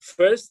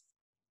 First,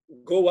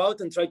 go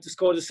out and try to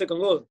score the second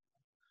goal.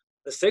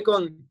 The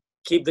second,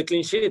 keep the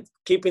clean sheet.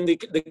 Keeping the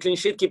clean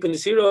sheet, keeping the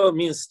 0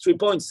 means 3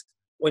 points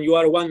when you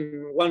are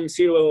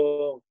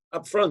 1-0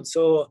 up front.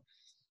 So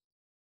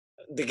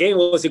the game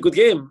was a good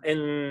game.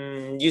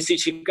 And you see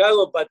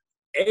Chicago, but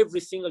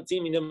every single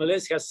team in the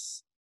MLS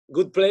has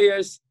good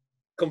players,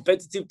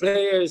 competitive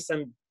players,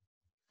 and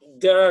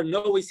there are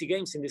no easy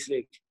games in this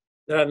league.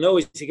 There are no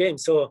easy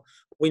games. So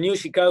we knew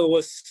Chicago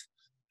was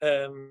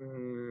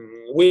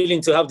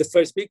willing to have the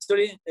first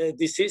victory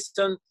this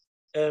season,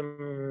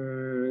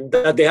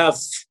 that they have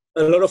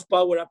a lot of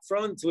power up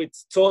front with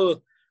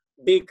tall,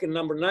 big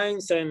number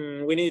 9s,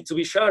 and we needed to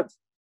be sharp.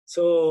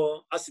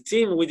 So as a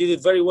team, we did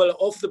it very well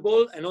off the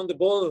ball, and on the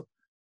ball,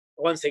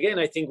 once again,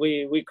 I think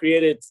we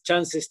created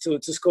chances to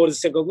score the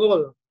second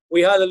goal.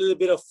 We had a little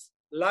bit of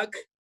luck,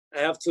 I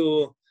have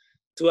to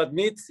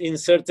admit, in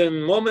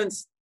certain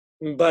moments,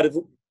 but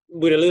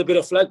with a little bit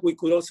of luck, we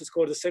could also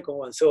score the second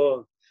one.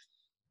 So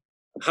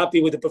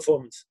happy with the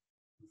performance.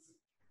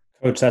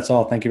 Coach, that's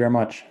all. Thank you very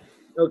much.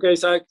 Okay,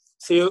 Zach.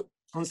 See you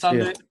on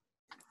Sunday.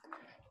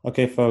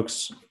 Okay,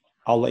 folks.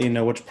 I'll let you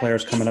know which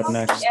player's coming up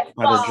next,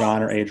 either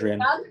John or Adrian.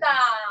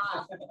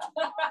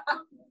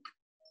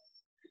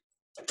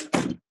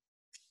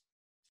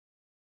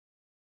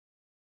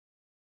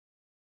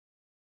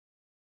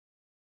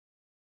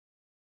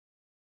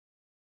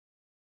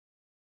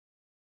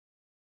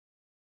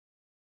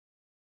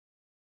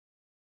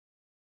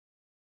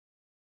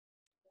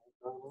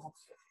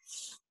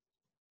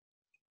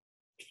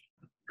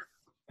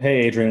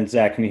 Hey, Adrian, it's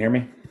Zach. Can you hear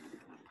me?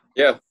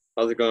 Yeah.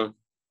 How's it going?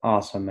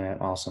 Awesome, man.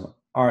 Awesome.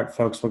 All right,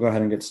 folks, we'll go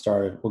ahead and get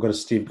started. We'll go to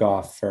Steve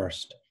Goff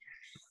first.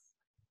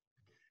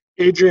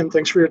 Adrian,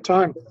 thanks for your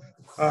time.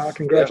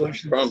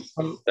 Congratulations.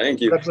 Yeah,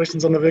 thank you.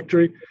 Congratulations on the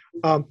victory.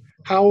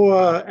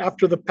 How,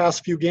 after the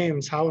past few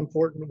games, how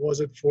important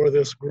was it for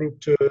this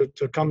group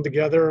to come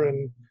together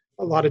and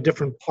a lot of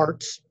different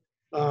parts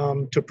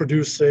to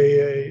produce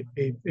a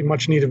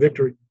much needed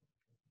victory?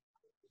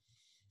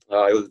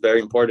 It was very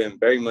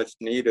important, very much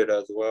needed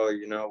as well.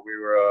 You know, we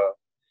were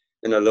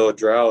in a little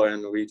drought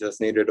and we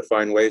just needed to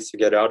find ways to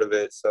get out of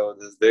it. So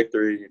this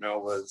victory, you know,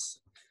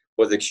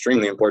 was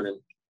extremely important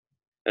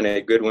and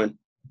a good win.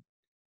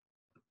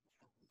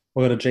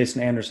 We'll go to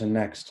Jason Anderson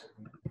next.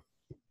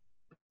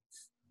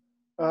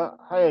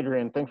 Hi,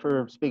 Adrian. Thanks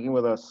for speaking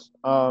with us.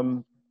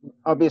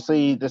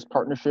 Obviously, this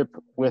partnership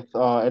with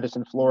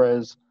Edison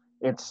Flores,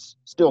 it's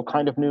still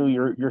kind of new.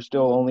 You're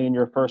still only in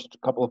your first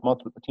couple of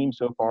months with the team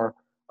so far.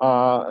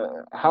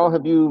 How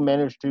have you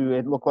managed to?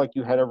 It looked like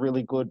you had a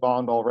really good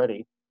bond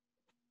already.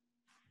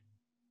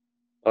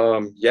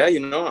 Yeah, you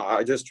know,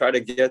 I just try to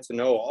get to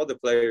know all the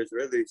players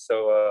really.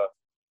 So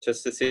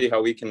just to see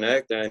how we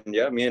connect. And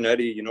yeah, me and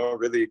Eddie, you know,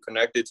 really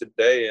connected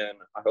today. And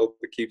I hope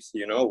it keeps,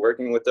 you know,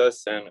 working with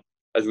us. And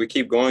as we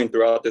keep going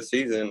throughout the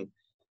season,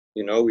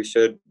 you know, we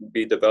should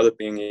be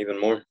developing even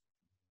more.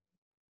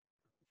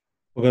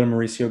 We'll go to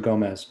Mauricio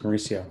Gomez.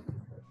 Mauricio.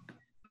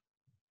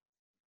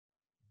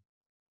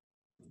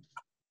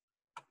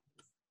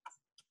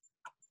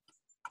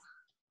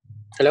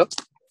 Hello.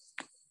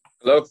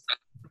 Hello.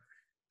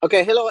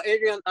 Okay. Hello,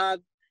 Adrian.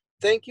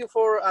 Thank you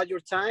for your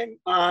time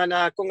and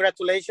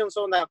congratulations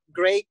on a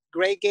great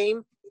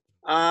game.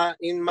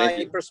 In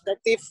my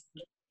perspective,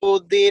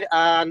 you did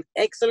an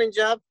excellent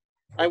job.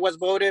 I was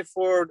voted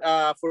for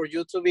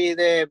you to be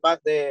the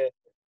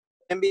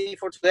MVP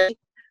for today.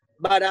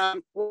 But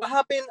what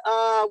happened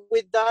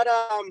with that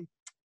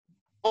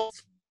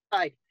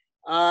offside?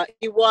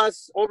 It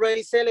was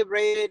already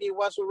celebrated. It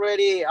was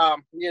already,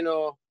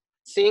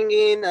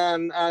 singing,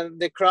 and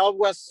the crowd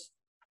was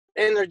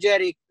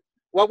energetic.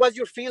 What was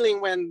your feeling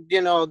when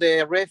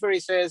the referee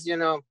says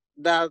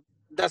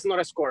that's not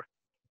a score?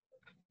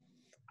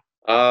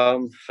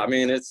 I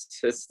mean,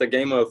 it's the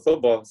game of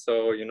football,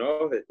 so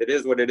it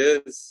is what it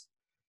is,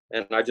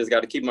 and I just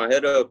got to keep my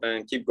head up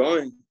and keep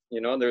going.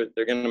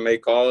 They're gonna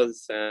make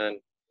calls, and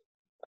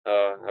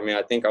I mean,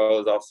 I think I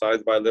was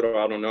offsides by a little.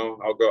 I don't know.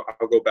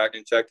 I'll go back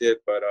and check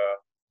it, but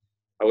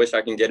I wish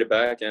I can get it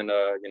back and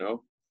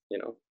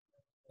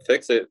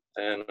fix it,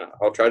 and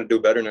I'll try to do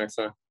better next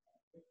time.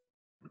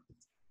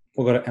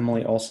 We'll go to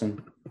Emily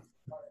Olson.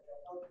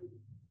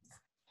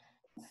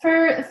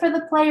 For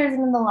the players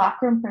and in the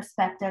locker room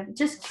perspective,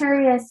 just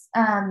curious,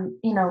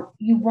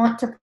 you want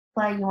to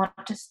play, you want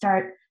to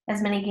start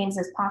as many games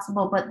as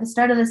possible, but the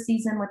start of the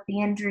season with the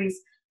injuries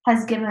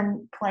has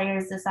given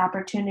players this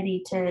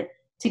opportunity to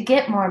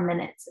get more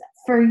minutes.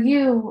 For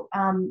you,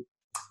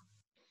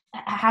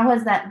 how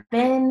has that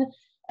been,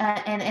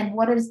 and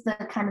what is the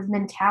kind of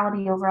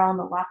mentality overall in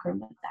the locker room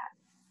with that?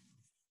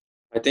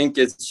 I think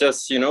it's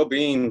just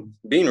being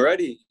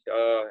ready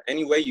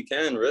any way you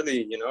can,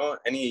 really,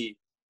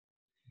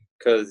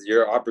 because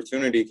your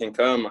opportunity can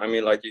come. I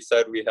mean, like you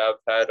said, we have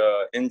had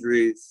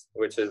injuries,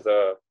 which is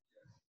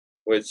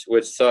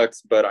which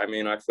sucks. But I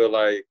mean, I feel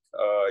like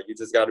you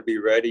just got to be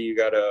ready. You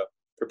got to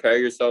prepare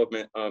yourself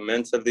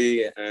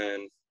mentally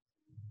and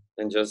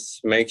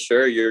just make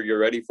sure you're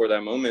ready for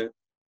that moment.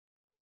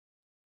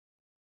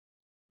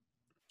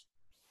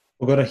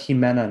 We'll go to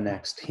Jimena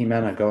next.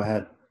 Jimena, go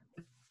ahead.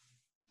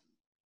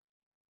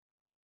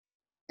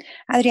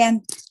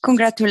 Adrian,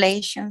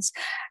 congratulations.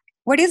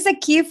 What is the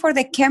key for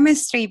the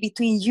chemistry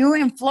between you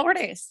and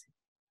Flores?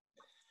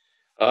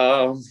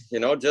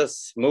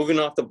 Just moving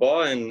off the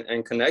ball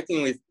and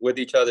connecting with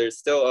each other is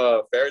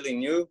still fairly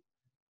new,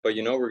 but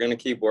we're gonna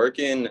keep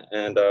working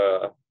and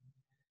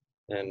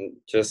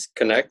just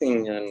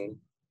connecting, and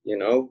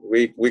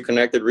we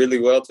connected really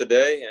well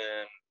today,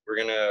 and we're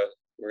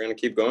gonna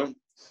keep going.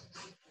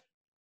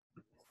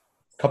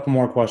 Couple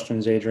more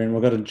questions, Adrian.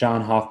 We'll go to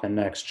John Hoffman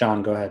next.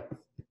 John, go ahead.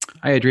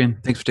 Hi, Adrian.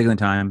 Thanks for taking the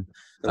time.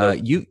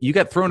 You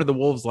got thrown to the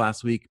Wolves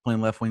last week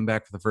playing left wing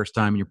back for the first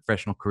time in your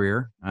professional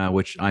career,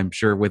 which I'm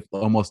sure with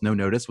almost no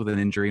notice with an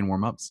injury and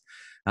warm-ups.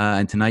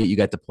 And tonight you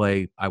got to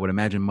play, I would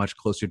imagine, much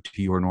closer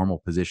to your normal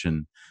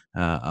position,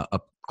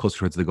 up closer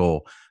towards the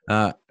goal.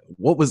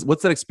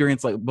 What's that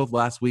experience like? Both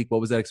last week,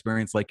 what was that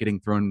experience like getting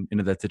thrown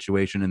into that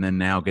situation, and then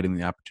now getting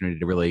the opportunity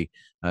to really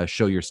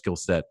show your skill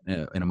set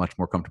in a much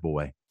more comfortable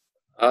way?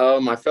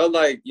 I felt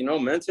like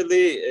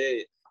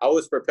mentally I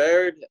was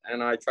prepared,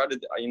 and I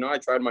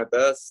tried my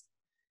best.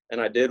 And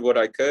I did what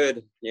I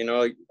could.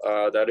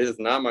 That is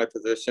not my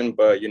position,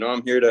 but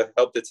I'm here to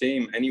help the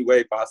team any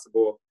way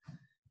possible.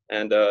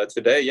 And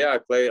today, I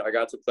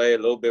got to play a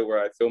little bit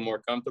where I feel more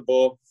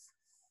comfortable,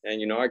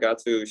 and I got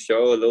to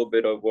show a little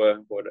bit of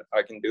what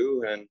I can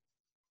do and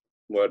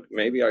what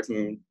maybe I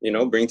can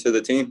bring to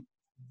the team.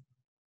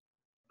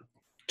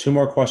 Two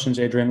more questions,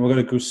 Adrian. We'll go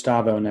to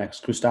Gustavo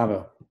next.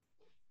 Gustavo.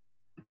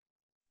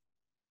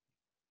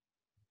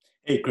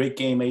 Hey, great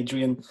game,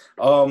 Adrian.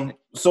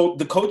 So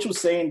the coach was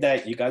saying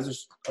that you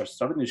guys are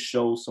starting to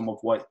show some of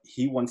what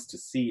he wants to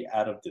see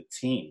out of the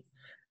team.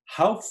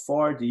 How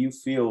far do you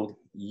feel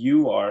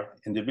you are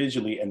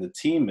individually and the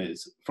team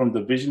is from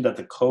the vision that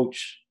the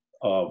coach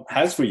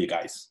has for you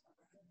guys?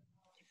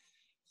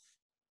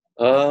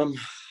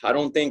 I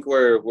don't think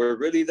we're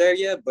really there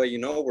yet, but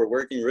we're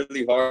working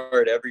really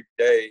hard every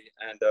day,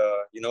 and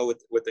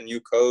with the new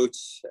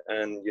coach,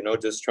 and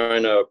just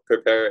trying to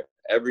prepare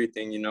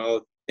everything.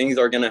 Things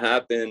are gonna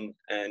happen,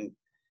 and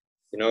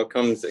it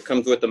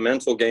comes with the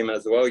mental game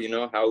as well.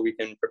 How we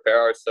can prepare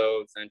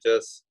ourselves and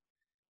just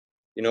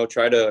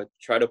try to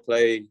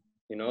play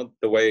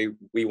the way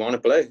we want to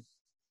play.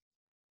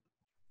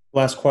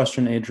 Last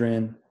question,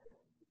 Adrian.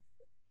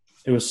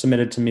 It was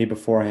submitted to me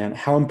beforehand.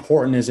 How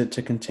important is it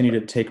to continue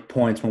to take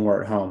points when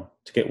we're at home,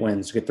 to get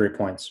wins, to get 3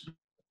 points?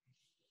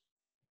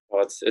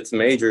 Well, it's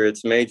major.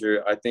 It's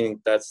major. I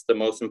think that's the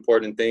most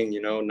important thing.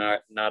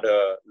 Not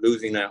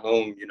losing at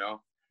home.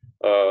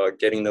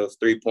 Getting those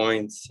 3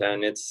 points,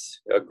 and it's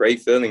a great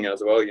feeling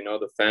as well.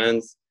 The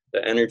fans,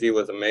 the energy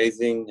was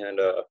amazing, and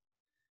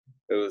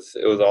it was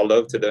all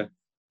love today.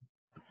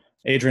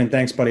 Adrian,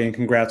 thanks, buddy, and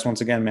congrats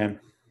once again, man.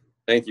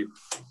 Thank you.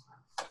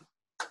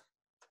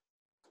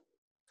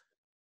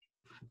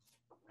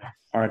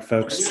 All right,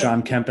 folks.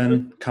 John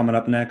Kempen coming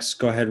up next.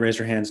 Go ahead, raise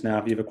your hands now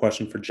if you have a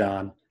question for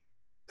John.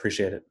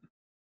 Appreciate it.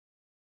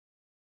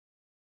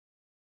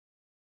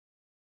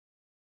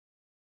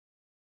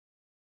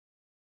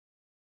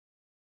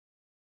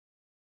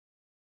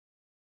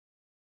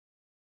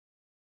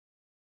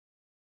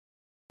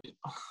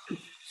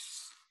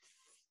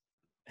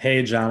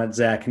 Hey, John, it's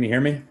Zach. Can you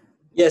hear me?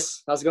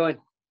 Yes. How's it going?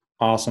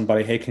 Awesome,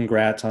 buddy. Hey,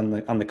 congrats on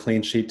the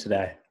clean sheet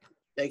today.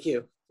 Thank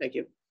you. Thank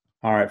you.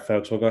 All right,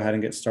 folks, we'll go ahead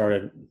and get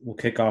started. We'll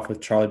kick off with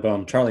Charlie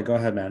Boehm. Charlie, go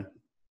ahead, man.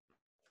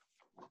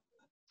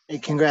 Hey,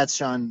 congrats,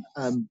 Sean.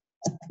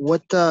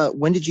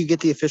 When did you get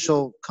the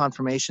official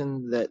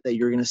confirmation that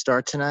you were going to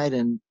start tonight?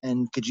 And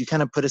could you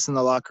kind of put us in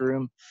the locker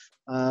room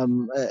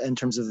in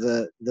terms of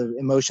the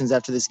emotions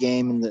after this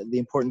game and the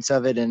importance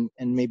of it, and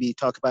maybe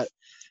talk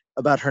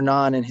about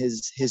Hernan and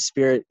his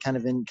spirit kind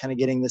of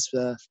getting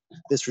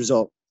this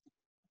result?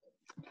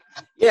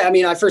 Yeah, I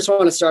mean, I first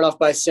want to start off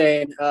by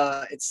saying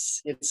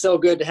it's so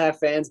good to have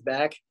fans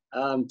back.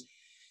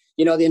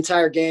 The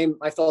entire game,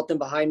 I felt them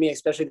behind me,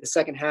 especially the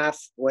second half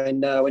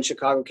when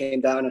Chicago came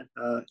down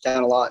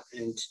a lot,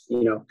 and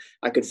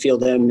I could feel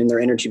them and their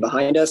energy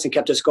behind us and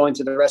kept us going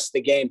through the rest of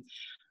the game.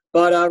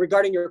 But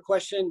regarding your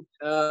question,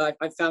 I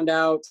found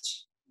out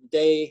the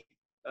day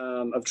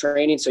of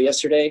training, so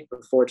yesterday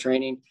before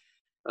training,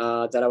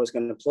 that I was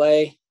going to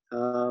play.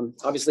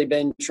 Obviously,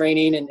 been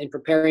training and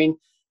preparing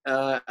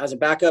as a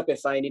backup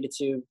if I needed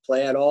to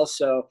play at all.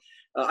 So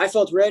I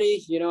felt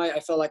ready.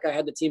 I felt like I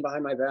had the team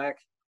behind my back.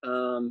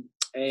 Hernan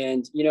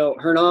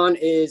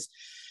is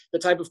the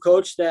type of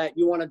coach that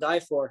you want to die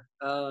for.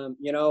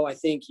 I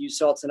think you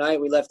saw tonight,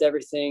 we left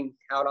everything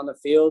out on the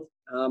field.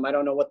 I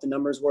don't know what the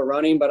numbers were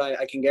running, but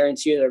I can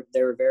guarantee you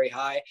they were very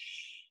high.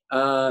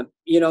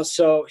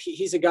 So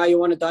he's a guy you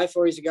want to die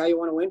for. He's a guy you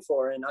want to win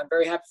for. And I'm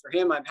very happy for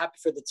him. I'm happy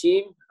for the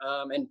team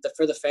and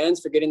for the fans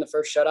for getting the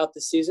first shutout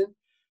this season.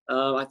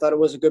 I thought it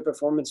was a good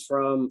performance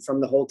from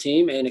the whole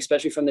team, and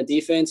especially from the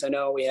defense. I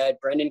know we had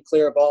Brendan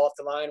clear a ball off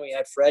the line. We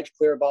had Fred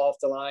clear a ball off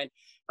the line.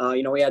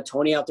 We had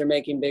Tony out there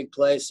making big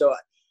plays. So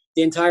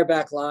the entire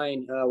back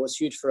line was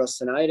huge for us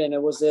tonight, and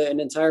it was an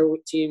entire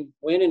team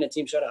win and a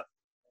team shutout.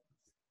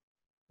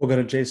 We'll go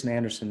to Jason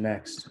Anderson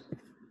next.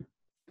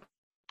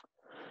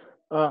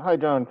 Hi,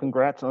 John.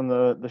 Congrats on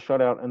the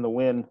shutout and the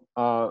win.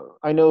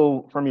 I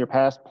know from your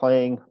past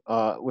playing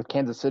with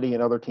Kansas City,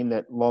 another team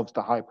that loves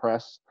to high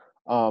press,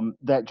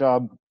 that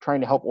job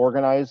trying to help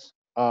organize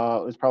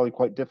is probably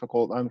quite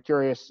difficult. I'm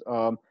curious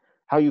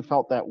how you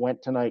felt that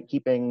went tonight,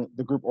 keeping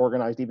the group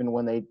organized even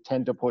when they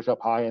tend to push up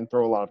high and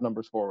throw a lot of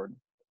numbers forward.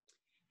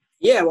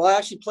 Yeah, well, I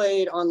actually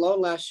played on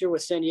loan last year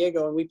with San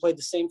Diego, and we played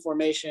the same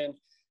formation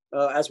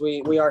as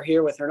we are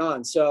here with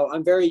Hernan. So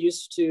I'm very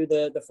used to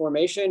the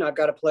formation. I've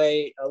got to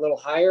play a little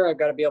higher. I've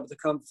got to be able to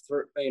come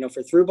through,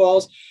 for through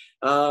balls.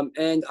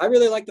 And I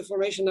really like the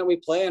formation that we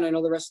play, and I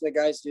know the rest of the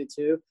guys do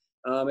too.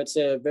 It's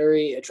a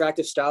very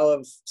attractive style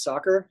of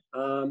soccer,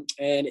 and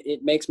it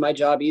makes my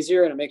job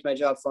easier and it makes my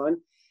job fun.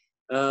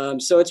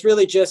 So it's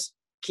really just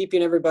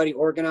keeping everybody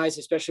organized,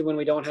 especially when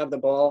we don't have the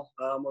ball.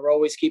 We're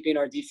always keeping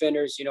our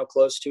defenders,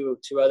 close to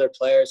other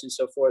players and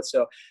so forth.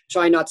 So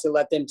try not to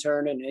let them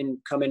turn and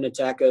come in and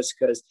attack us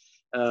because,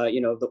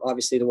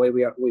 obviously the way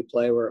we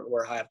play,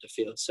 we're high up the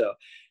field. So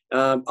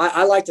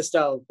I like the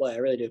style of play. I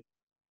really do.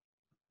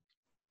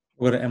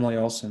 We'll go to Emily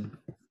Olsen.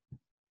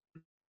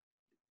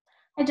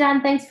 Hi,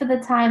 John. Thanks for the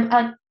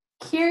time.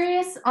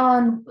 Curious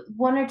on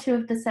one or two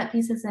of the set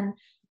pieces and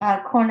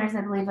corners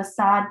I believe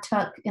Assad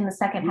took in the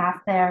second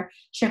half there.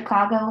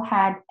 Chicago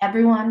had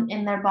everyone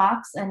in their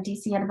box, and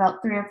DC had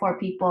about 3 or 4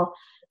 people.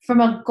 From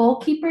a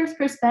goalkeeper's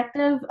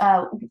perspective,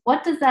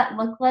 what does that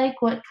look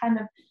like? What kind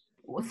of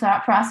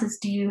thought process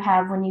do you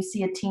have when you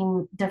see a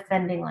team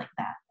defending like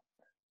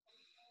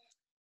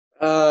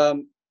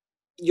that?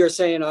 You're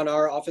saying on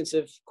our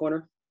offensive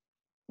corner?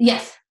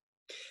 Yes.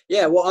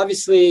 Yeah, well,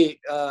 obviously,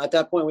 at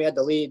that point we had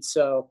the lead,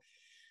 so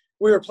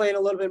we were playing a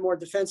little bit more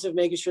defensive,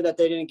 making sure that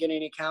they didn't get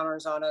any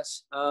counters on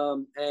us.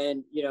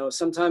 And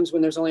sometimes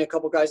when there's only a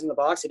couple guys in the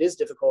box, it is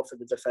difficult for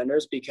the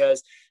defenders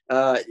because,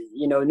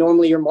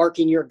 normally you're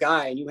marking your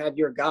guy and you have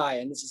your guy,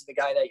 and this is the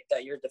guy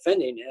that you're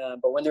defending.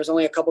 But when there's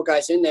only a couple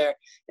guys in there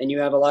and you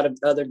have a lot of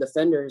other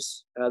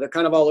defenders, they're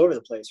kind of all over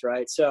the place,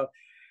 right? So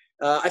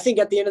I think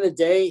at the end of the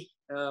day,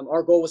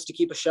 our goal was to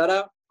keep a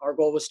shutout. Our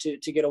goal was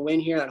to get a win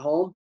here at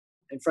home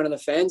in front of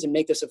the fans and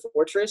make this a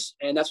fortress.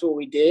 And that's what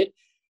we did.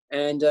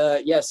 And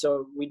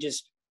so we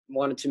just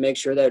wanted to make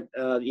sure that,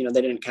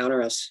 they didn't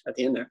counter us at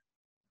the end there.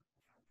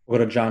 We'll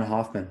go to John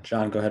Hoffman.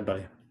 John, go ahead,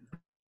 buddy.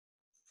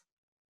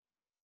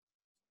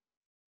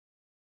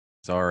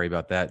 Sorry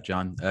about that,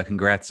 John.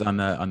 Congrats on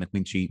the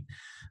clean sheet.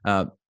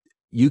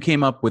 You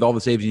came up with all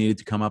the saves you needed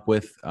to come up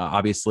with,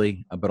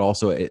 obviously, but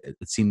also it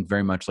seemed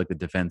very much like the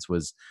defense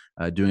was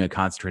doing a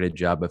concentrated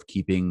job of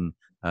keeping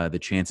the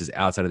chances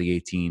outside of the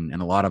 18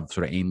 and a lot of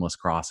sort of aimless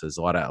crosses,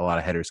 a lot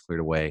of headers cleared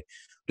away.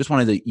 Just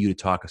wanted you to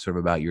talk sort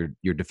of about your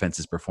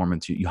defense's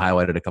performance. You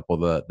highlighted a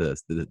couple of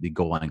the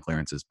goal line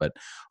clearances, but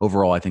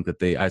overall, I think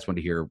that I just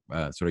wanted to hear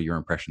sort of your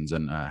impressions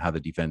on how the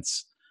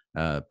defense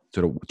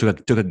sort of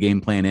took a game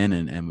plan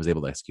in and was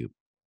able to execute.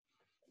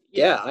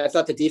 Yeah, I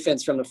thought the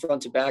defense from the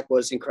front to back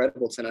was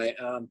incredible tonight.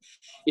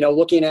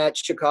 Looking at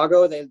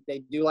Chicago, they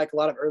do like a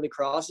lot of early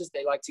crosses.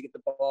 They like to get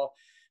the ball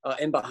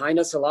in behind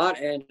us a lot,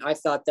 and I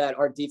thought that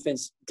our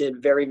defense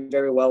did very,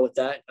 very well with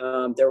that.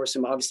 There were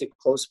some obviously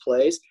close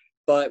plays,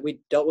 but we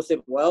dealt with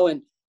it well,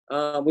 and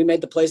we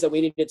made the plays that we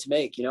needed to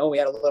make. We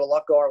had a little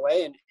luck go our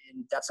way, and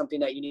and that's something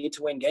that you need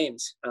to win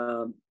games.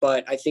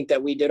 But I think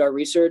that we did our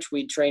research.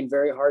 We trained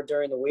very hard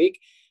during the week,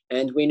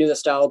 and we knew the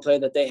style of play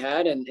that they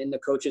had, and the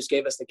coaches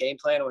gave us the game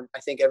plan. And I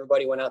think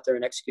everybody went out there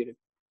and executed.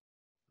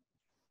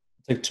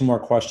 Take 2 more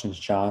questions,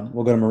 John.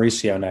 We'll go to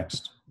Mauricio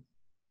next.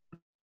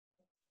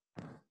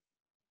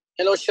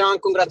 Hello, Sean.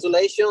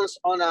 Congratulations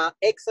on an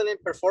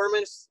excellent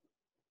performance.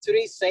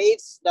 3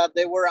 saves that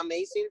they were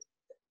amazing.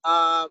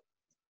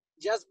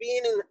 Just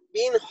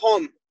being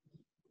home,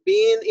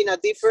 being in a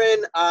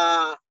different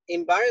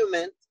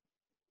environment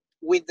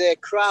with the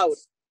crowd.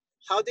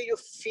 How do you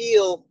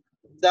feel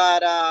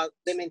that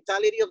the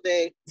mentality of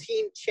the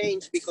team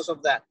changed because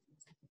of that?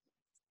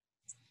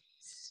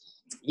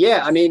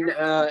 Yeah, I mean,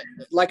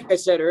 like I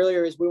said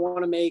earlier, is we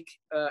want to make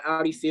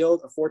Audi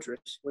Field a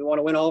fortress. We want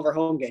to win all of our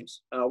home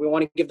games. We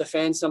want to give the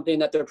fans something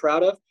that they're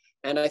proud of,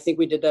 and I think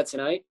we did that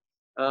tonight.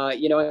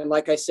 And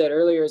like I said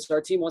earlier, is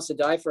our team wants to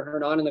die for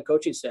Hernan and the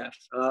coaching staff,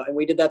 and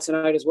we did that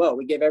tonight as well.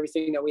 We gave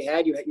everything that we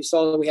had. You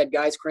saw that we had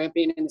guys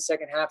cramping in the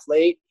second half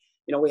late.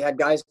 We had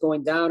guys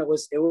going down. It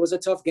was a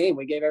tough game.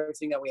 We gave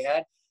everything that we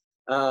had,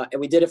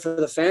 and we did it for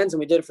the fans, and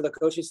we did it for the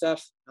coaching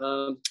staff.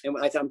 And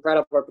I'm proud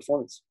of our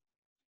performance.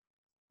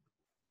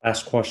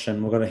 Last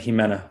question. We'll go to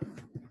Jimena.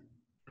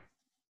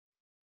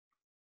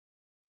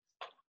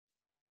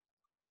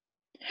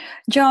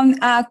 John,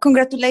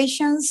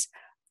 congratulations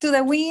to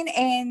the win,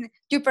 and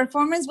your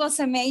performance was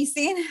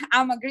amazing.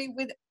 I'm agreeing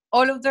with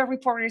all of the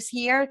reporters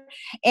here.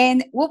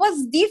 And what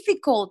was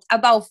difficult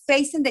about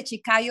facing the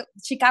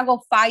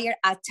Chicago Fire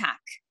attack?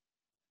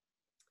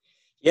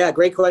 Yeah,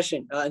 great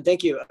question. And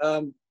thank you.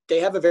 They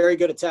have a very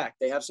good attack.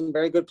 They have some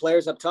very good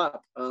players up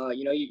top.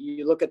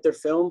 You look at their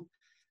film.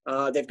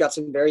 They've got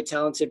some very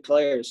talented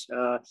players.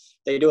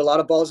 They do a lot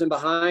of balls in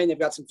behind. They've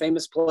got some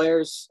famous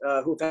players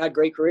who've had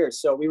great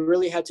careers. So we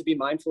really had to be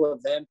mindful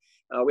of them.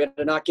 We had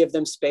to not give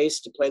them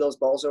space to play those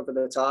balls over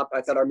the top. I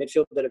thought our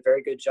midfield did a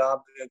very good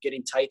job of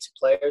getting tight to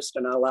players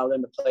to not allow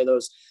them to play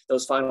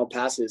those final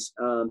passes.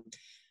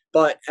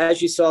 But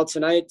as you saw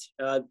tonight,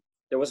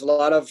 there was a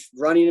lot of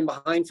running in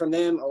behind from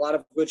them, a lot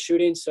of good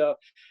shooting. So,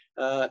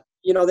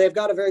 they've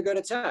got a very good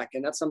attack,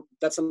 and that's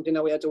something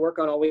that we had to work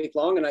on all week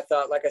long. And I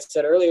thought, like I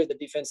said earlier, the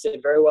defense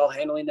did very well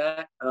handling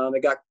that. They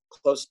got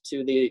close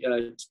to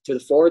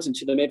the forwards and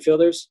to the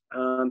midfielders.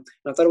 And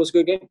I thought it was a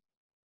good game.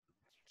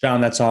 John,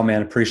 that's all,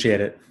 man.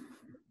 Appreciate it.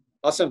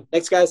 Awesome.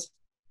 Thanks, guys.